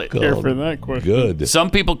call it. Care for that question. Good. Some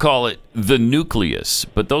people call it the nucleus,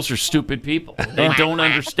 but those are stupid people. They don't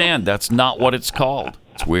understand. That's not what it's called.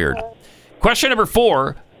 It's weird. Question number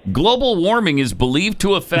 4. Global warming is believed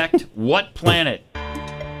to affect what planet?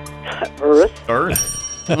 Earth.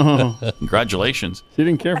 Congratulations. She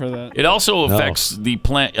didn't care for that. It also affects the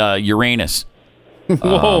planet Uranus.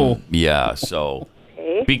 Whoa. Yeah, so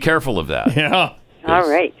be careful of that. Yeah. All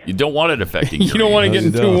right. You don't want it affecting you don't want to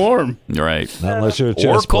get too warm. Right. Not unless you're a chess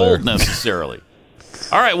or cold player. necessarily.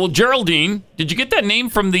 All right. Well, Geraldine, did you get that name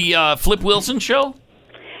from the Flip Wilson show?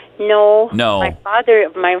 No. No. My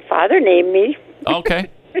father named me.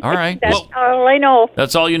 Okay. All right. That's all I know.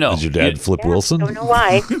 That's all you know. Is your dad Flip Wilson? Don't know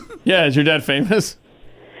why. Yeah. Is your dad famous?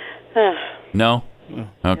 No.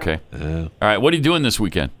 Okay. All right. What are you doing this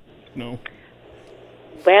weekend? No.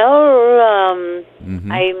 Well,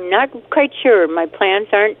 I'm not quite sure. My plans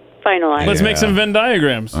aren't finalized. Let's make some Venn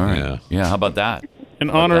diagrams. All right. Yeah. How about that?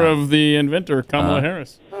 In honor of the inventor, Kamala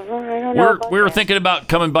Harris. I don't know. We were thinking about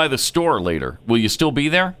coming by the store later. Will you still be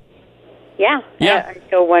there? Yeah. Yeah.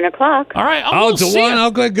 Until 1 o'clock. All right. Oh, to 1?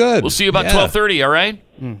 Okay, good. We'll see you about 12:30. All right.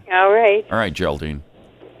 All right. All right, Geraldine.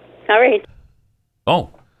 All right.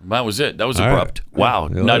 Oh, that was it. That was All abrupt. right. Wow.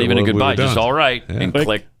 Yeah, Not even a we were goodbye. done. Just all right. Yeah. And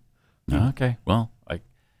click. Okay. Well,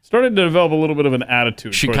 Started to develop a little bit of an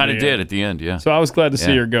attitude. she kind of did at the end. Yeah. So I was glad to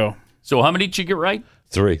see her go. So how many did she get right?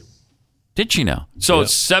 3. Did she now? So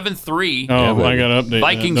it's 7-3. Oh, I got to update.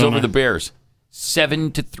 Vikings over the Bears.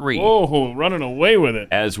 7-3. Oh, running away with it.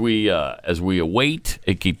 As we await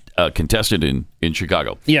a contestant in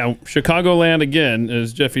Chicago. Yeah, Chicagoland again,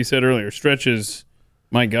 as Jeffy said earlier, stretches.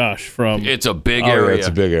 My gosh, from it's a big area. It's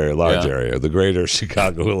a big area, large area. The greater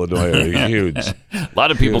Chicago, Illinois area, huge. A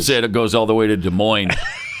lot of people say it goes all the way to Des Moines,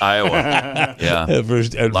 Iowa. Yeah, and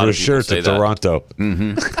for sure to Toronto.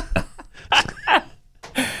 Mm-hmm.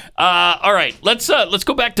 All right, let's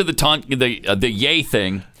go back to the Ye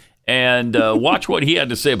thing and watch what he had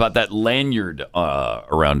to say about that lanyard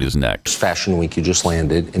around his neck. Fashion Week, you just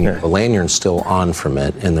landed, and the lanyard's still on from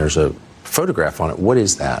it, and there's a photograph on it. What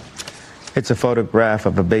is that? It's a photograph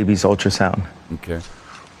of a baby's ultrasound. Okay.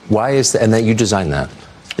 Why is that? And that you designed that?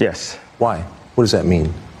 Yes. Why? What does that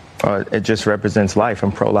mean? It just represents life.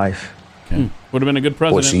 I'm pro-life. Okay. Would have been a good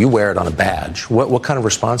president. Boy, so you wear it on a badge. What kind of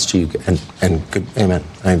response do you get? And good, amen.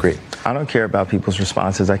 I agree. I don't care about people's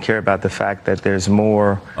responses. I care about the fact that there's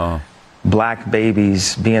more black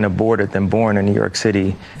babies being aborted than born in New York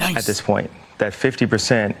City at this point. That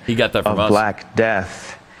 50% of black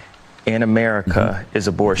death in America is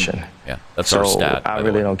abortion. Yeah, that's our stat. I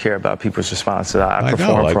really don't care about people's responses. I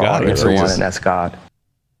perform for audience one, and that's God.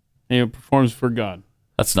 He performs for God.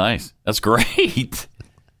 That's nice. That's great.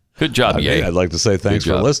 Good job, Ye. I'd like to say thanks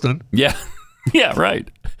for listening. Yeah. Yeah, right.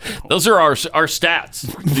 Those are our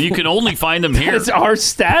stats. You can only find them here. It's our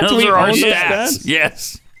stats? Those are our stats.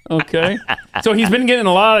 Yes. Okay. So he's been getting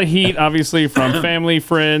a lot of heat, obviously, from family,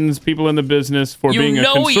 friends, people in the business for being a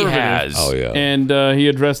conservative. He has. Oh, yeah. And he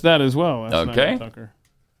addressed that as well. Okay.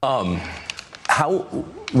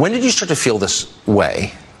 When did you start to feel this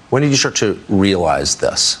way? When did you start to realize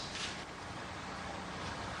this?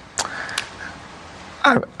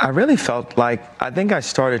 I really felt like, I think I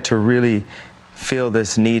started to really feel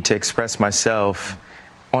this need to express myself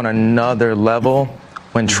on another level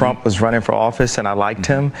when Trump was running for office, and I liked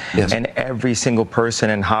him. Yes. And every single person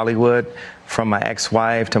in Hollywood, from my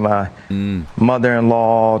ex-wife to my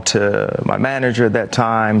mother-in-law to my manager at that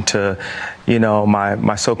time to,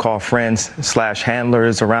 my so-called friends /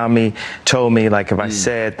 handlers around me, told me, like, if I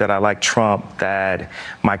said that I like Trump, that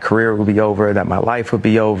my career would be over, that my life would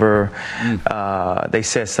be over. They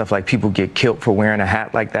said stuff like people get killed for wearing a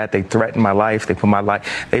hat like that. They threatened my life.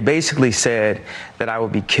 They basically said that I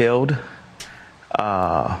would be killed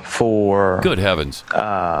for good heavens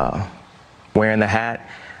wearing the hat.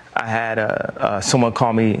 I had someone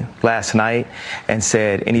call me last night and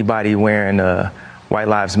said anybody wearing a White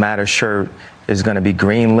Lives Matter shirt is going to be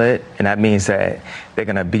greenlit, and that means that they're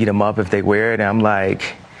going to beat them up if they wear it. And I'm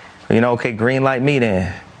like, okay, green light me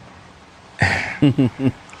then.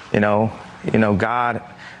 God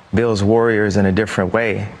builds warriors in a different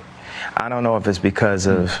way. I don't know if it's because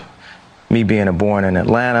of me being born in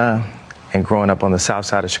Atlanta and growing up on the south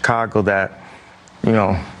side of Chicago that,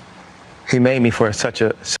 he made me for such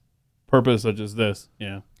a purpose such as this.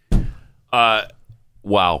 Yeah.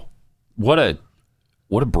 Wow. What a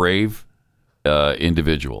brave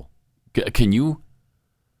individual. Can you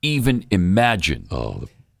even imagine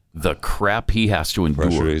the crap he has to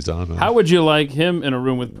endure? How would you like him in a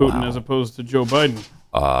room with Putin as opposed to Joe Biden?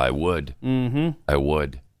 I would. Mm-hmm. I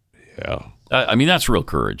would. Yeah. I mean, that's real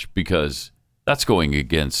courage because that's going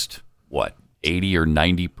against, 80 or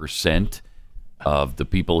 90% of the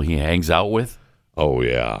people he hangs out with? Oh,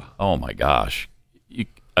 yeah. Oh, my gosh. You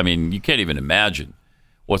can't even imagine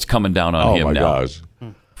what's coming down on him now. Oh, my gosh.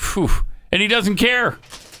 Whew. And he doesn't care.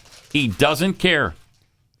 He doesn't care.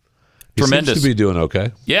 He Tremendous. seems to be doing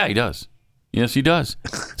okay. Yeah, he does. Yes, he does.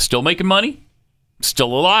 Still making money,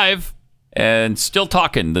 still alive, and still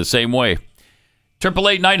talking the same way.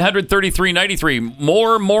 888-900-3393.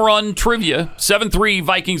 More moron trivia. 7-3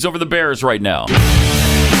 Vikings over the Bears right now.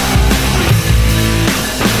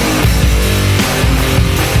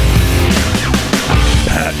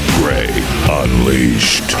 Pat Gray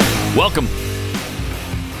Unleashed. Welcome.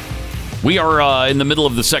 We are in the middle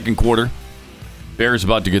of the second quarter. Bears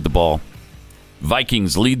about to get the ball.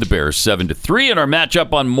 Vikings lead the Bears 7-3 in our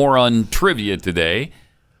matchup on moron trivia today.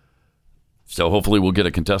 So hopefully we'll get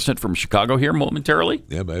a contestant from Chicago here momentarily.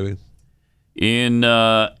 Yeah, maybe. In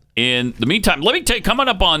the meantime, let me coming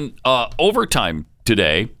up on overtime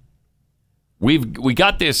today. We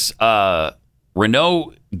got this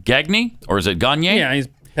Renaud Gagne, or is it Gagne? Yeah, he's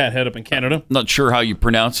Pat Head up in Canada. Not sure how you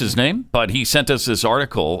pronounce his name, but he sent us this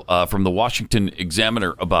article from the Washington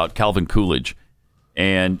Examiner about Calvin Coolidge.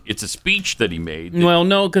 And it's a speech that he made. Well,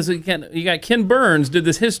 no, because you got Ken Burns did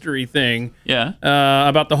this history thing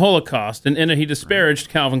about the Holocaust, and in it he disparaged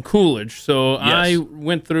Calvin Coolidge. So yes. I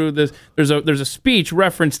went through this. There's a speech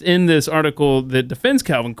referenced in this article that defends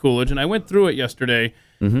Calvin Coolidge, and I went through it yesterday.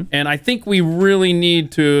 Mm-hmm. And I think we really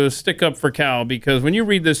need to stick up for Cal, because when you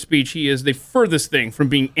read this speech, he is the furthest thing from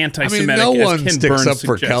being anti-Semitic. No one as Ken sticks Burns up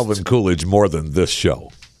for suggests. Calvin Coolidge more than this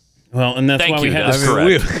show. Well, and that's why we had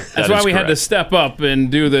had to step up and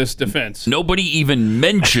do this defense. Nobody even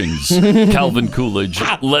mentions Calvin Coolidge,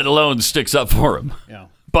 let alone sticks up for him. Yeah.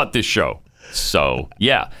 But this show. So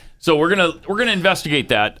yeah. So we're gonna investigate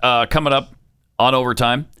that coming up on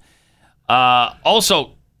overtime.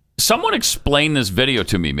 Also, someone explain this video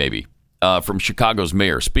to me, maybe from Chicago's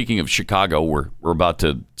mayor. Speaking of Chicago, we're about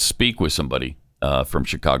to speak with somebody from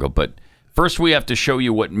Chicago, but. First, we have to show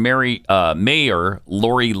you what Mayor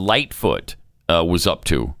Lori Lightfoot was up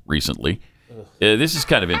to recently. This is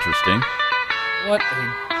kind of interesting. What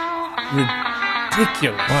a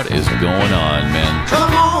ridiculous. What is going on, man?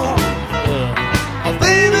 Come on,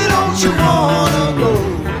 baby, don't you wanna go?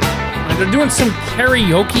 They're doing some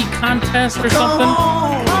karaoke contest or something.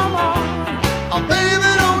 Come on,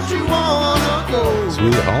 baby, don't you wanna go?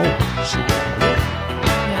 Sweet home.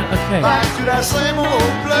 Okay. Back to that same old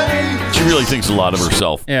place. She really thinks a lot of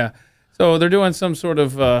herself. Yeah. So they're doing some sort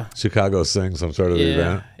of Chicago Sing, some sort of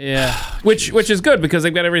event. Yeah. Which is good because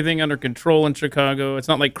they've got everything under control in Chicago. It's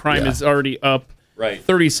not like crime is already up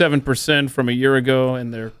 37% from a year ago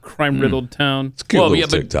in their crime-riddled town. It's a cute little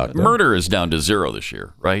TikTok, though. Murder is down to 0 this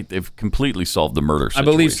year, right? They've completely solved the murder situation.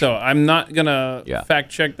 I believe so. I'm not going to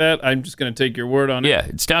fact-check that. I'm just going to take your word on it. Yeah,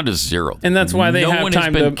 it's down to 0. And that's why they have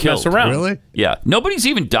time to mess around. Really? Yeah. Nobody's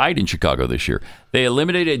even died in Chicago this year. They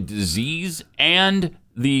eliminated disease and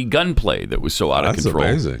the gunplay that was so out of control.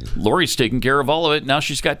 That's amazing. Lori's taking care of all of it. Now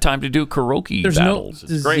she's got time to do karaoke There's battles. No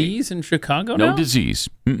disease in Chicago now? No disease.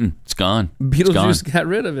 It's gone. Beetlejuice got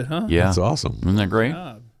rid of it, huh? Yeah. That's awesome. Isn't that great?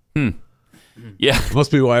 Yeah.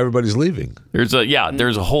 Must be why everybody's leaving. There's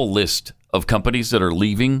a whole list of companies that are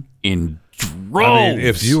leaving in droves. I mean,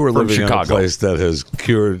 if you were from living in a Chicago. place that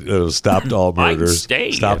has stopped all murders,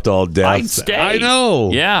 stopped all deaths, I'd stay. I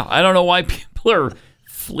know. Yeah, I don't know why people are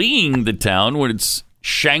fleeing the town when it's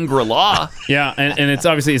Shangri-La. Yeah, and it's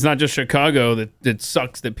obviously it's not just Chicago that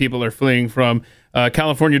sucks that people are fleeing from.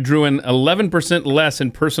 California drew in 11% less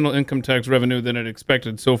in personal income tax revenue than it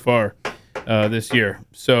expected so far this year.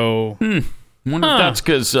 So, wonder if that's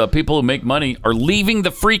because people who make money are leaving the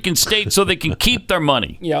freaking state so they can keep their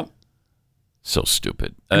money. Yep. So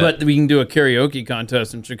stupid. But we can do a karaoke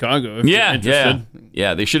contest in Chicago if you're interested.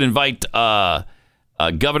 Yeah. They should invite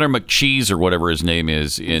Governor McCheese or whatever his name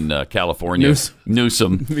is in California.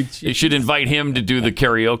 Newsom. They should invite him to do the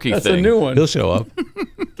karaoke That's thing. a new one. He'll show up.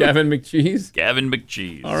 Gavin McCheese? Gavin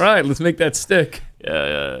McCheese. All right, let's make that stick.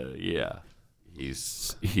 Yeah.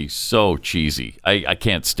 He's so cheesy. I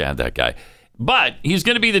can't stand that guy. But he's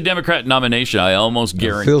going to be the Democrat nomination. I almost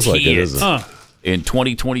guarantee feels like it isn't. In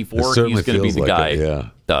 2024, It certainly he's going to be feels the like guy. it, yeah.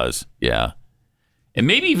 Does, yeah. And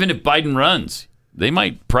maybe even if Biden runs, they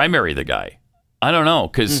might primary the guy. I don't know,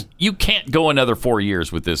 because you can't go another 4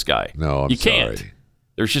 years with this guy. No, I'm you can't. sorry.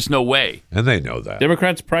 There's just no way. And they know that.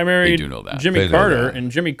 Democrats primaried They do know that. Jimmy They know Carter, that. and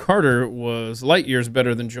Jimmy Carter was light years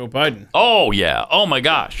better than Joe Biden. Oh, yeah. Oh, my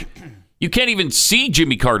gosh. You can't even see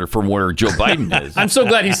Jimmy Carter from where Joe Biden is. I'm so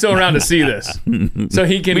glad he's still around to see this, so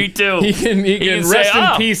he can. Me too. He can rest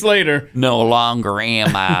say, in peace later. No longer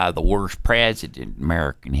am I the worst president in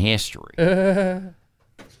American history.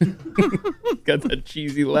 Got that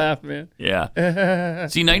cheesy laugh, man. Yeah.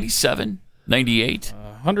 Is he 97? 98?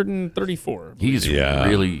 134. He's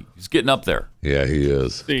he's getting up there. Yeah, he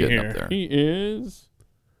is. See Getting here. up there. He is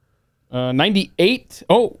 98.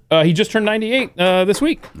 Oh, he just turned 98 this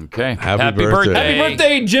week. Okay. Happy birthday. Happy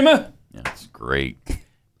birthday, Jimmy. That's great.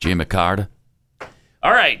 Jimmy Carter.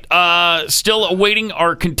 All right. Still awaiting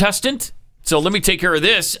our contestant. So let me take care of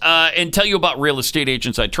this and tell you about Real Estate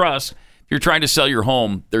Agents I Trust. If you're trying to sell your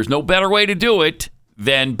home, there's no better way to do it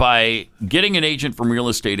than by getting an agent from Real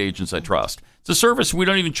Estate Agents I Trust. It's a service we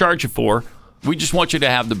don't even charge you for. We just want you to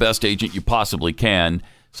have the best agent you possibly can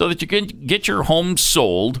so that you can get your home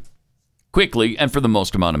sold quickly and for the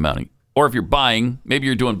most amount of money. Or if you're buying, maybe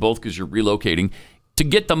you're doing both because you're relocating, to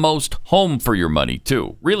get the most home for your money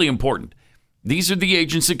too. Really important. These are the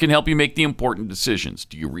agents that can help you make the important decisions.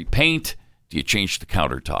 Do you repaint? Do you change the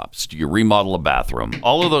countertops? Do you remodel a bathroom?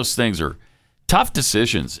 All of those things are tough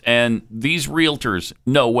decisions. And these realtors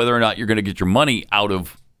know whether or not you're going to get your money out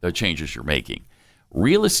of the changes you're making.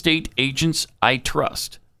 Real Estate Agents I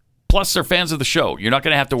Trust. Plus, they're fans of the show. You're not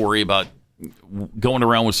going to have to worry about going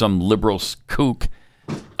around with some liberal kook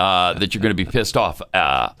that you're going to be pissed off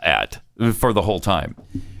at for the whole time.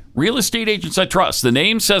 Real Estate Agents I Trust. The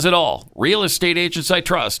name says it all.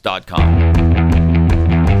 realestateagentsitrust.com.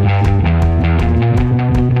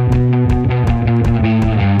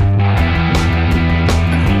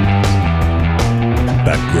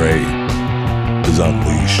 Pat Gray is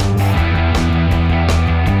unleashed.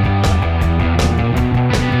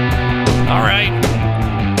 All right.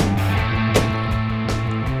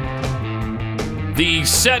 The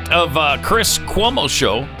set of Chris Cuomo's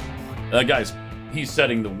show, guys, he's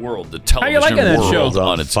setting the world, the television liking that world show?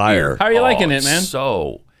 on its fire. ear. How are you liking it, man?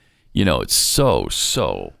 So, it's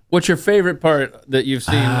so. What's your favorite part that you've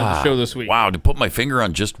seen of the show this week? Wow, to put my finger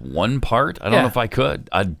on just one part? I don't know if I could.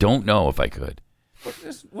 I don't know if I could.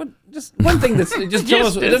 Just one thing that's just tell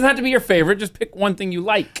us. It doesn't have to be your favorite. Just pick one thing you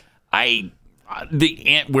like. Where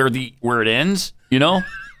it ends,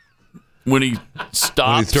 when he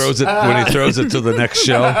stops, When he throws it to the next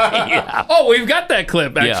show. Yeah. Oh, we've got that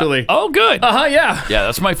clip actually. Yeah. Oh, good. Yeah. Yeah,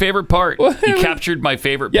 that's my favorite part. You captured my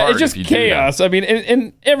favorite part. Yeah, it's just chaos. I mean,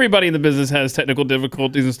 and everybody in the business has technical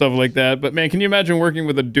difficulties and stuff like that. But man, can you imagine working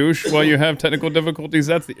with a douche while you have technical difficulties?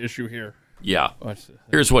 That's the issue here. Yeah.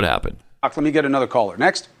 Here's what happened. Let me get another caller.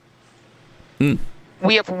 Next.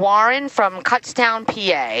 We have Warren from Kutztown,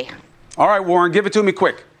 PA. All right, Warren, give it to me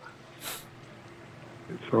quick.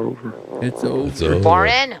 It's over. It's over.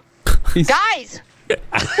 Warren! Guys!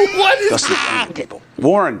 What is Dusty, that?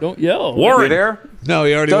 Warren. Don't yell. Warren. You there? No,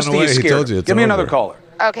 he already Dusty went away. is He scared. told you. It's Give me over. another caller.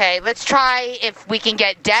 Okay, let's try if we can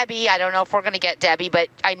get Debbie. I don't know if we're going to get Debbie, but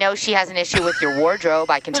I know she has an issue with your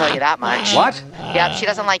wardrobe. I can tell you that much. What? Yep, she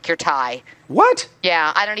doesn't like your tie. What?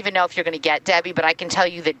 Yeah, I don't even know if you're going to get Debbie, but I can tell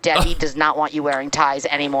you that Debbie does not want you wearing ties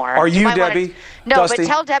anymore. Are you might wanna- Debbie? No, Dusty? but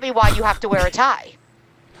tell Debbie why you have to wear a tie.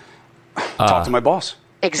 Talk to my boss.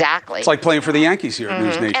 Exactly. It's like playing for the Yankees here at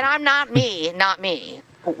News Nation. And I'm not me.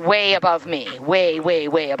 Way above me. Way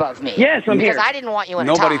above me. Yes, I'm because here. I didn't want you in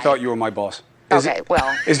a tie. Nobody thought you were my boss. Okay,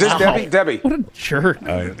 well. Is this Debbie? Debbie. What a jerk.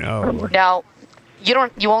 I know. No.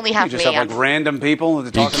 You only have You just me. have like random people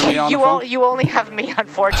that talking to me on the phone? You only have me,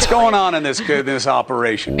 unfortunately. What's going on in this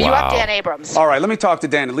operation? You have Dan Abrams. All right, let me talk to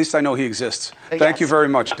Dan. At least I know he exists. Thank you very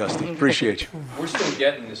much, Dusty. Appreciate you. We're still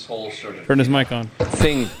getting this whole sort of Turn his mic on.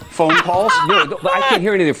 thing. Phone calls? No, I can't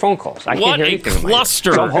hear any of the phone calls. I can't hear anything.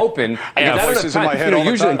 Cluster. So I'm hoping. I got voices in my head all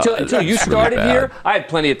the usually time. until you started here, I had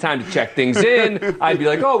plenty of time to check things in. I'd be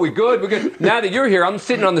like, oh, we're good. Now that you're here, I'm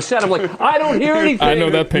sitting on the set. I'm like, I don't hear anything. I know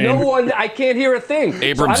that pain. I can't hear a thing.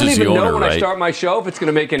 Abrams so I don't is even the owner, know when right? I start my show if it's going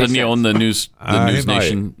to make any Doesn't sense. he own the News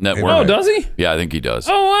Nation network? Oh, does he? Yeah, I think he does.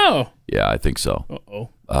 Oh, wow. Yeah, I think so. Uh-oh.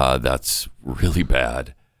 That's really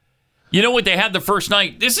bad. You know what they had the first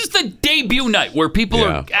night? This is the debut night where people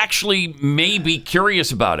are actually maybe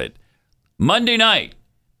curious about it. Monday night,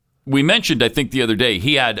 we mentioned, I think the other day,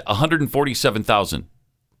 he had 147,000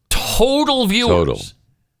 total viewers. Total.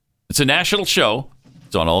 It's a national show.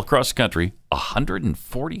 It's on all across the country.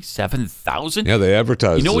 147,000? Yeah, they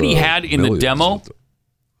advertised. You know what he had in the demo?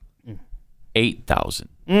 8,000.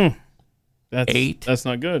 That's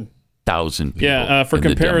not good. 8,000 people. Yeah, for in the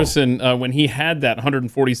comparison, when he had that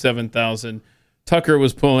 147,000, Tucker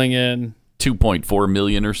was pulling in 2.4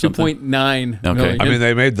 million or something. 2.9 Okay. million. I mean,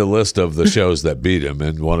 they made the list of the shows that beat him,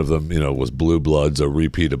 and one of them, was Blue Bloods, a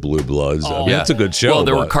repeat of Blue Bloods. I mean, it's a good show. Well,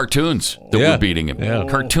 there were cartoons that were beating him. Yeah.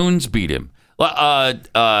 Cartoons beat him.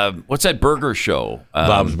 What's that burger show?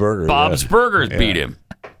 Bob's Burgers. Bob's Burgers beat him.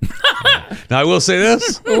 Now, I will say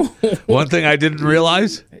this. One thing I didn't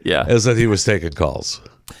realize is that he was taking calls.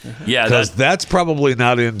 Yeah. Because that's probably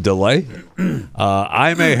not in delay.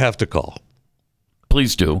 I may have to call.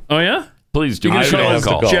 Please do. Oh, yeah? Please do. You can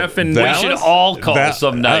call Jeff and we should all call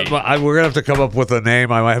some night. We're going to have to come up with a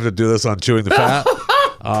name. I might have to do this on Chewing the Fat.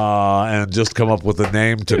 And just come up with a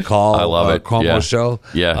name to call I love it. Cuomo show.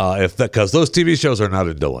 Yeah. Because those TV shows are not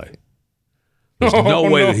in delay. There's no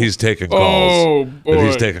way that he's taking calls. That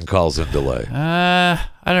he's taking calls in delay. I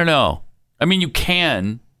don't know. I mean, you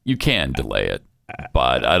can delay it,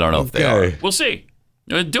 but I don't know if they are. We'll see.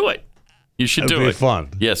 Do it. You should do it. It'd be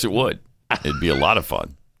fun. Yes, it would. It'd be a lot of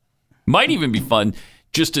fun. Might even be fun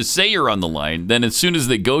just to say you're on the line. Then as soon as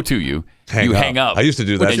they go to you, hang up. I used to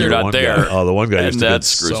do that. And you're not there. Oh, the one guy used to get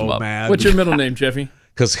screws him so up. mad. What's your middle name, Jeffy?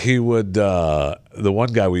 Because he would, the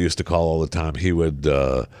one guy we used to call all the time, he would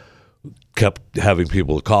kept having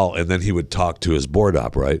people call, and then he would talk to his board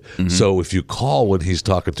op, right? Mm-hmm. So if you call when he's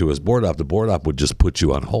talking to his board op, the board op would just put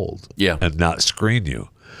you on hold and not screen you.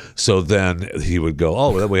 So then he would go,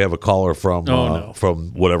 oh, then we have a caller from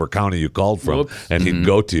whatever county you called from, and he'd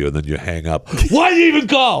go to you, and then you hang up. Why did you even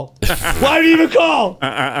call? Why did you even call?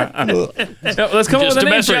 Let's come up with a name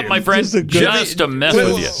mess for you up, you. my friend. Just to mess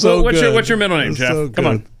with you. So what's your middle name, Jeff? So come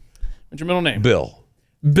on. What's your middle name? Bill.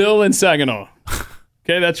 Bill in Saginaw.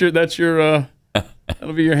 Okay, that's your that'll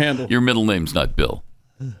be your handle. Your middle name's not Bill.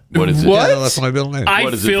 What is it? What? Yeah, that's my middle name. I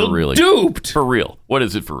What is feel it for real? duped. For real. What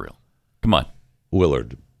is it for real? Come on.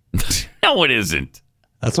 Willard. No, it isn't.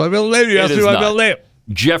 That's my middle name. You asked me my middle name.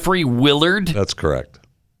 Jeffrey Willard? That's correct.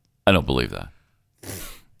 I don't believe that.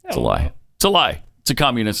 It's a lie. It's a lie. It's a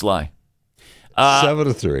communist lie.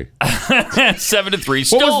 7-3. 7-3.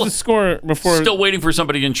 Still, what was the score before? Still waiting for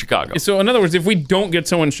somebody in Chicago. So, in other words, if we don't get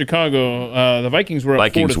someone in Chicago, the Vikings were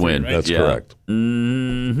up 4-3, win. right? That's correct.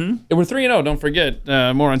 Mm-hmm. We're 3-0. Don't forget.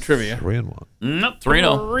 More on trivia. 3-1. Nope,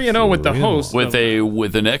 3-0. 3-0 with the host.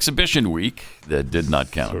 With an exhibition week that did not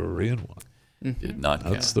count. 3-1. Did not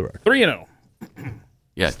count. That's the record. 3-0.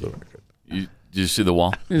 Yeah. That's the record. Did you see the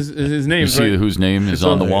wall? His name. You see whose name is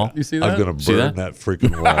on the wall? You see that? I'm going to burn that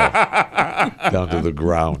freaking wall down to the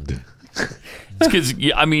ground. Because,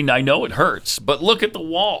 I mean, I know it hurts, but look at the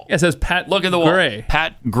wall. Yeah, it says Pat Look at the Gray. wall.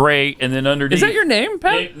 Pat Gray, and then underneath. Is that your name,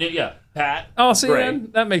 Pat? Yeah, Pat Oh, see, Gray.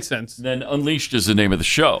 that makes sense. Then Unleashed is the name of the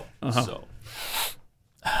show. So.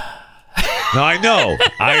 No, I know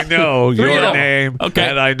your 3-0. name, Okay.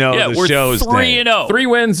 and I know the we're show's name. 3-0. 3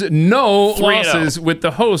 wins, no 3-0. losses with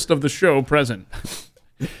the host of the show present.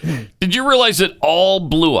 Did you realize that all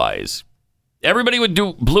Blue Eyes, everybody with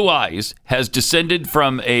blue eyes, has descended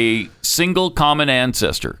from a single common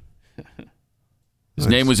ancestor? His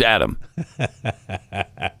name was Adam.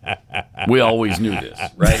 We always knew this,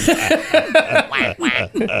 right?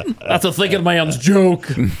 That's a thinking man's joke.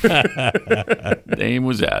 Name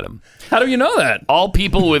was Adam. How do you know that? All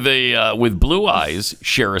people with blue eyes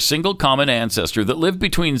share a single common ancestor that lived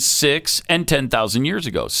between 6,000 and 10,000 years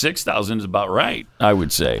ago. 6,000 is about right, I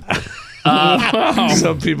would say.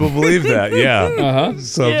 Some people believe that, yeah.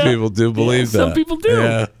 Some people do believe that. Some people do.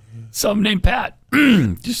 Yeah. Some named Pat.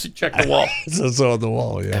 Just to check the wall. It's on the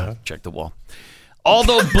wall, yeah. Check the wall.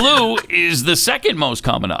 Although blue is the second most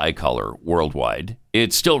common eye color worldwide,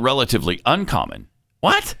 it's still relatively uncommon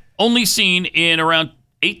What? Only seen in around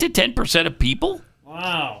 8 to 10% of people?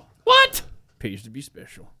 Wow. What? Pays to be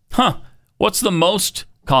special. Huh. What's the most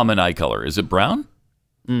common eye color? Is it brown?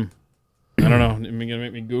 I don't know. Are you going to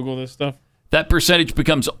make me Google this stuff? That percentage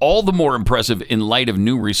becomes all the more impressive in light of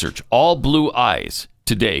new research. All blue eyes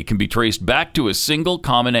today can be traced back to a single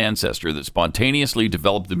common ancestor that spontaneously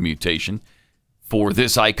developed the mutation for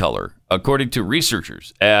this eye color, according to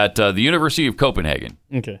researchers at the University of Copenhagen.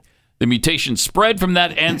 Okay. The mutation spread from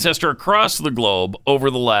that ancestor across the globe over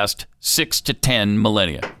the last 6 to 10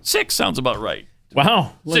 millennia. 6 sounds about right.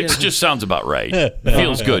 Wow. 6 just sounds about right. It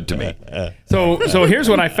feels good to me. So here's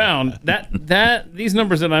what I found. That these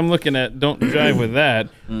numbers that I'm looking at don't jive with that.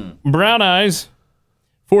 Brown eyes,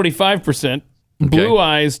 45%. Blue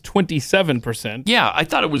eyes, 27%. Yeah, I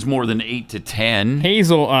thought it was more than 8 to 10.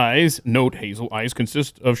 Hazel eyes, note hazel eyes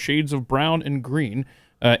consist of shades of brown and green,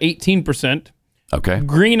 18%. Okay.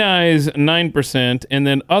 Green eyes, 9%, and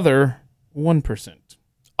then other, 1%.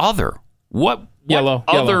 Other? What Yellow.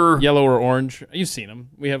 Other? Yellow or orange. You've seen them.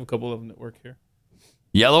 We have a couple of them that work here.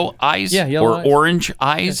 Yellow eyes? Yeah, yellow or eyes. Orange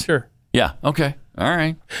eyes? Yeah, sure. Yeah, okay. All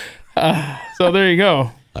right. So there you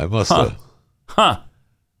go. I must have. Huh.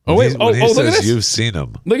 Oh, wait. When he look at says this. you've seen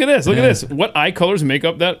him. Look at this. Look at this. What eye colors make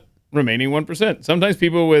up that remaining 1%? Sometimes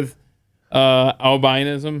people with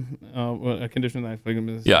albinism, a condition that I think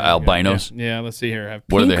is. Yeah, albinos. Yeah, let's see here. Have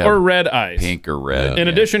What do pink they have? or red eyes. Pink or red. In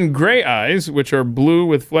addition, gray eyes, which are blue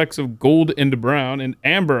with flecks of gold into brown, and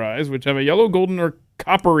amber eyes, which have a yellow, golden, or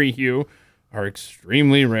coppery hue, are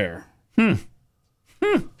extremely rare.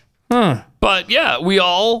 But yeah, we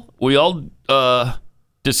all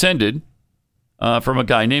descended from a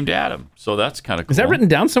guy named Adam. So that's kind of cool. Is that written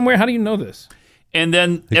down somewhere? How do you know this? And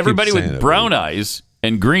then everybody with brown eyes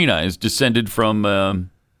and green eyes descended from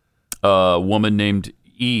a woman named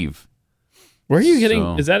Eve. Where are you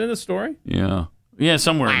getting? Is that in the story? Yeah. Yeah,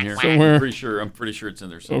 somewhere in here. Somewhere. I'm pretty sure it's in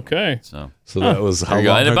there somewhere. Okay. So that was how There you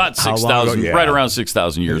go. long And ago- about how long 6,000, ago? Yeah. right around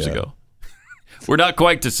 6,000 years Yeah. ago. We're not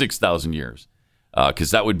quite to 6,000 years,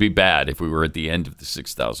 because that would be bad if we were at the end of the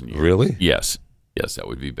 6,000 years. Really? Yes, that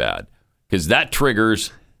would be bad, because that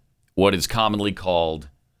triggers what is commonly called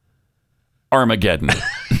Armageddon.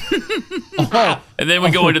 And then we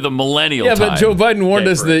go into the millennial time. Yeah, but Joe Biden warned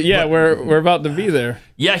us that, we're about to be there.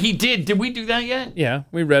 Yeah, he did. Did we do that yet? Yeah,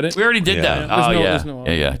 we read it. We already did that. There's Oh, no- yeah. there's no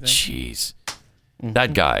Yeah. anything. Jeez.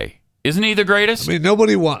 That guy. Isn't he the greatest? I mean,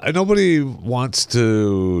 nobody wants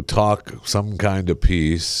to talk some kind of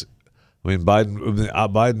peace. I mean,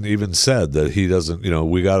 Biden even said that he doesn't.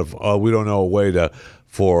 We don't know a way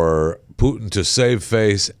for Putin to save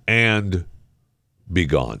face and be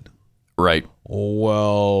gone. Right.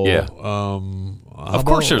 Well, yeah. Of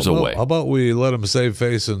course there's a way. How about we let him save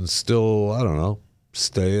face and still, I don't know,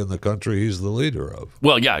 stay in the country he's the leader of?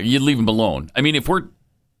 Well, yeah, you leave him alone. I mean, if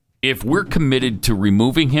we're committed to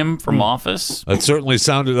removing him from office, that's what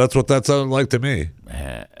that sounded like to me.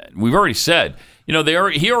 We've already said, he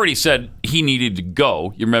already said he needed to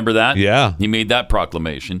go. You remember that? Yeah. He made that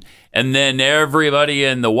proclamation. And then everybody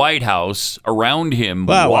in the White House around him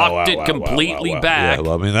walked it completely back. Yeah,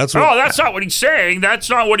 well, I mean, that's not what he's saying. That's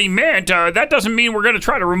not what he meant. That doesn't mean we're going to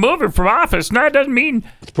try to remove him from office. No, that doesn't mean.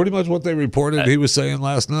 It's pretty much what they reported he was saying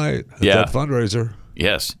last night at that fundraiser.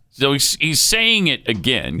 Yes. So he's saying it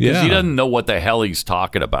again because he doesn't know what the hell he's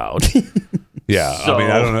talking about. Yeah, So- I mean,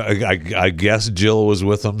 I don't know. I guess Jill was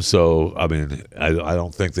with him, so I mean, I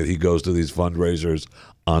don't think that he goes to these fundraisers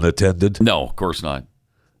unattended. No, of course not.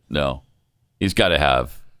 No, he's got to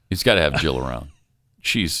have Jill around.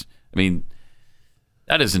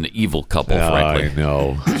 That is an evil couple, frankly. I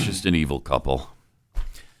know. It's just an evil couple.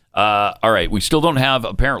 All right, we still don't have,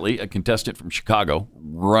 apparently, a contestant from Chicago.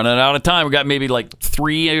 Running out of time. We got maybe like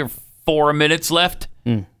 3 or 4 minutes left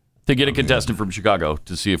to get a contestant from Chicago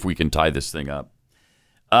to see if we can tie this thing up.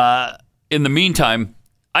 In the meantime,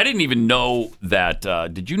 I didn't even know that.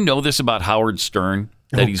 Did you know this about Howard Stern?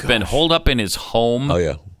 That he's been holed up in his home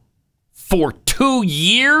for 2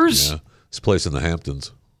 years? Yeah, his place in the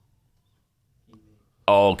Hamptons.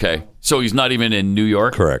 Oh, okay. So he's not even in New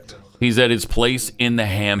York? Correct. He's at his place in the Yeah,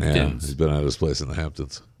 Hamptons. he's been at his place in the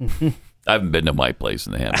Hamptons. I haven't been to my place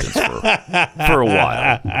in the Hamptons for a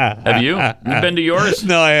while. Have you? You been to yours?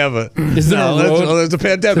 No, I haven't. Is there a road? There's a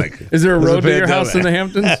pandemic. Is there a There's road to your house in the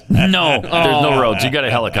Hamptons? No, there's no roads. You got a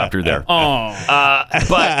helicopter there. Oh.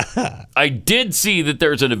 But I did see that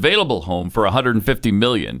there's an available home for $150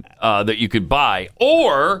 million that you could buy,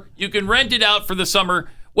 or you can rent it out for the summer.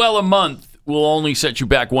 Well, a month will only set you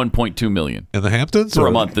back $1.2 million In the Hamptons? for or-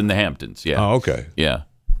 a month in the Hamptons. Yeah. Oh, okay. Yeah.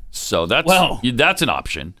 So that's an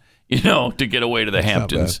option. To get away to the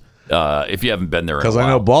Hamptons. if you haven't been there in a Because while. I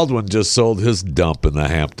know Baldwin just sold his dump in the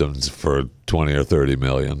Hamptons for $20 or $30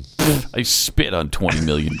 million. I spit on $20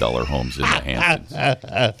 million homes in the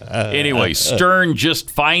Hamptons. Anyway, Stern just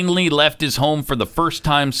finally left his home for the first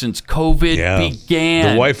time since COVID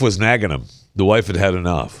began. The wife was nagging him. The wife had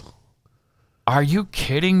enough. Are you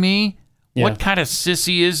kidding me? Yeah. What kind of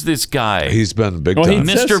sissy is this guy? He's been big time.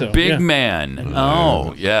 Mr. Big Man.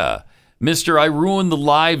 Oh, yeah. Mr. I ruined the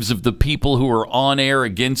lives of the people who are on air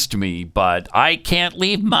against me, but I can't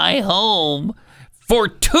leave my home for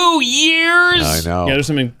 2 years. I know. Yeah, there's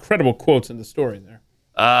some incredible quotes in the story there.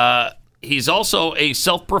 He's also a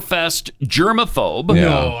self-professed germaphobe. Yeah.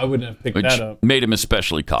 No, I wouldn't have picked that up. Made him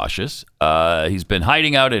especially cautious. He's been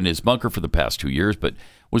hiding out in his bunker for the past 2 years, but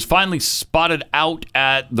was finally spotted out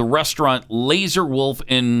at the restaurant Laser Wolf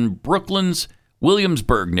in Brooklyn's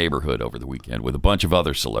Williamsburg neighborhood over the weekend with a bunch of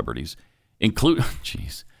other celebrities, including,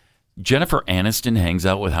 Jennifer Aniston hangs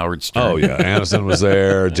out with Howard Stern. Oh, yeah. Aniston was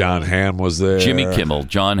there. John Hamm was there. Jimmy Kimmel,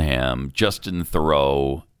 John Hamm, Justin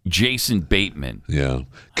Theroux, Jason Bateman. Yeah.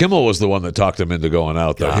 Kimmel was the one that talked him into going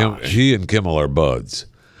out, though. He and Kimmel are buds.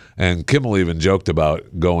 And Kimmel even joked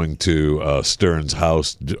about going to Stern's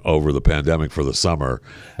house over the pandemic for the summer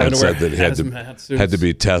and said that he had to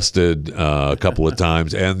be tested a couple of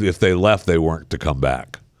times. And if they left, they weren't to come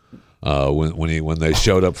back. When they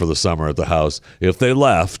showed up for the summer at the house, if they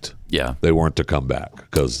left, they weren't to come back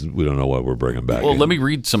because we don't know what we're bringing back. Well, let me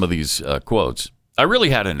read some of these quotes. I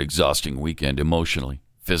really had an exhausting weekend emotionally,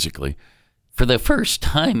 physically. For the first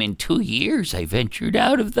time in 2 years, I ventured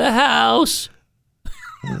out of the house.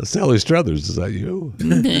 Sally Struthers, is that you?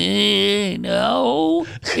 No,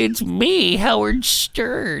 it's me, Howard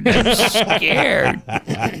Stern. I'm scared.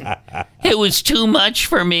 It was too much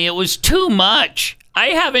for me. It was too much. I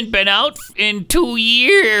haven't been out in 2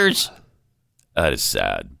 years. That is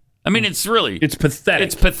sad. I mean, it's pathetic.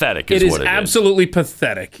 It's pathetic. It is absolutely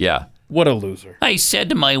pathetic. Yeah. What a loser. I said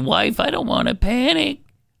to my wife, I don't want to panic.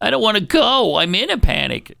 I don't want to go. I'm in a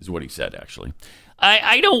panic, is what he said, actually.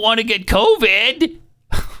 I don't want to get COVID.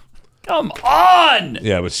 Come on!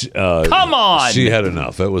 Yeah, but come on! She had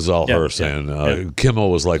enough. It was all her saying. Kimmel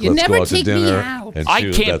was like, "Let's go out to dinner." And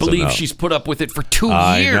I can't believe she's put up with it for 2 years.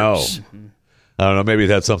 I know. I don't know. Maybe it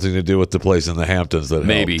had something to do with the place in the Hamptons that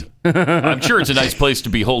maybe. I'm sure it's a nice place to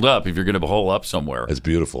be holed up if you're going to hole up somewhere. It's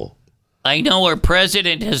beautiful. I know our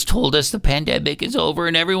president has told us the pandemic is over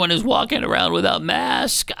and everyone is walking around without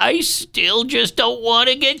masks. I still just don't want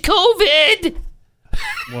to get COVID.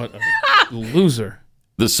 What a loser.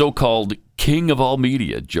 The so-called king of all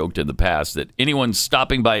media joked in the past that anyone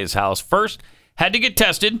stopping by his house first had to get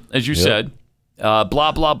tested, as you said,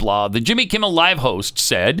 blah, blah, blah. The Jimmy Kimmel Live host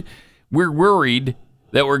said, we're worried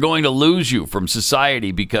that we're going to lose you from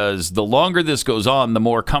society because the longer this goes on, the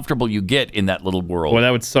more comfortable you get in that little world. Well,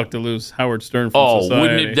 that would suck to lose Howard Stern from society.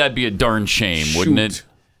 Wouldn't that be a darn shame, wouldn't it?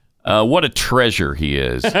 What a treasure he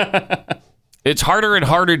is. It's harder and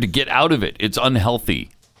harder to get out of it. It's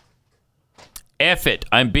unhealthy. F it.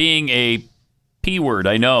 I'm being a P word.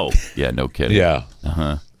 I know. Yeah, no kidding. Yeah.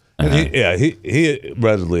 Uh-huh. And he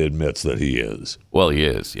readily admits that he is. Well, he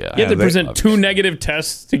is. Yeah. He had to present 2 negative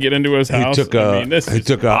tests to get into his house. He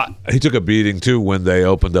took a beating too when they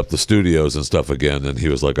opened up the studios and stuff again, and he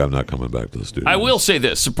was like, "I'm not coming back to the studio." I will say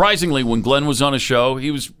this: surprisingly, when Glenn was on a show, he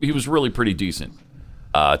was really pretty decent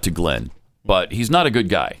to Glenn, but he's not a good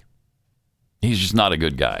guy. He's just not a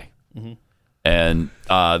good guy. Mm-hmm. And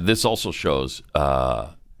this also shows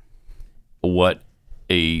what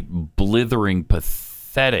a blithering,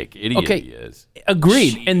 pathetic idiot he is.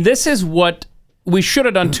 Agreed. And this is what we should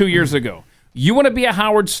have done 2 years ago. You want to be a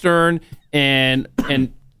Howard Stern and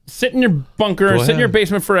sit in your bunker, sit in your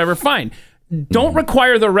basement forever, fine. Don't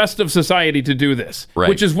require the rest of society to do this,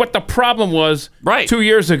 which is what the problem was 2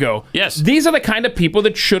 years ago. Yes. These are the kind of people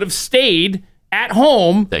that should have stayed at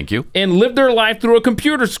home. Thank you. And live their life through a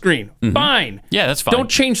computer screen. Mm-hmm. Fine. Yeah, that's fine. Don't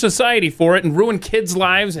change society for it and ruin kids'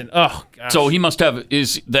 lives. And gosh. So he must have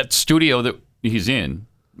that studio that he's in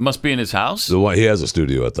must be in his house. He has a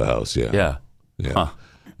studio at the house. Yeah. Huh.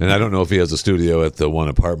 And I don't know if he has a studio at the one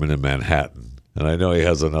apartment in Manhattan. And I know he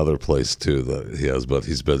has another place too that he has, but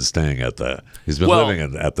he's been staying living at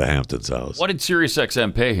the Hamptons house. What did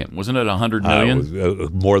SiriusXM pay him? Wasn't it $100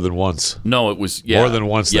 million? More than once. No, it was more than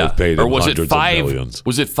once. They've paid him hundreds of millions.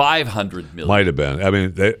 Was it $500 million? Might have been. I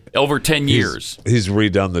mean, over 10 years. He's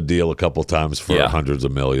redone the deal a couple times for hundreds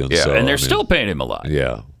of millions. Yeah, so, and they're still paying him a lot.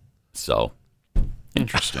 Yeah. So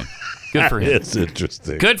interesting. Good for him. It's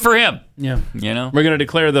interesting. Good for him. Yeah. You know? We're going to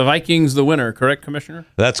declare the Vikings the winner, correct, Commissioner?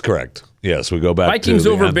 That's correct. Yes, we go back Vikings to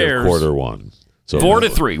the over end Bears. of quarter one. So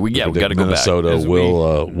 4-3. We got to go back. Minnesota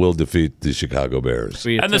will defeat the Chicago Bears.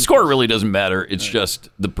 And the score really doesn't matter. It's just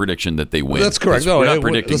the prediction that they win. That's correct. We're not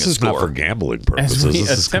predicting this a is score. not for gambling purposes. As we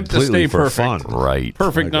This is attempt to completely stay for perfect. fun. Right.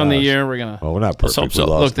 Perfect on the year. We're going to. Well, we're not perfect. hope so.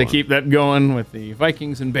 We lost Look, they one. keep that going with the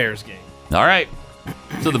Vikings and Bears game. All right.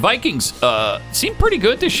 So the Vikings seem pretty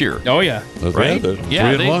good this year. Oh, yeah. Right?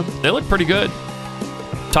 Yeah, they look pretty good.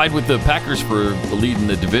 Tied with the Packers for the lead in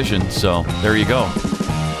the division. So there you go.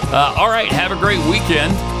 All right. Have a great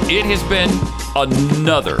weekend. It has been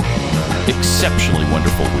another exceptionally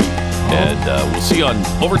wonderful week. And we'll see you on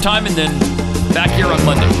overtime and then back here on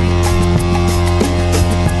Monday.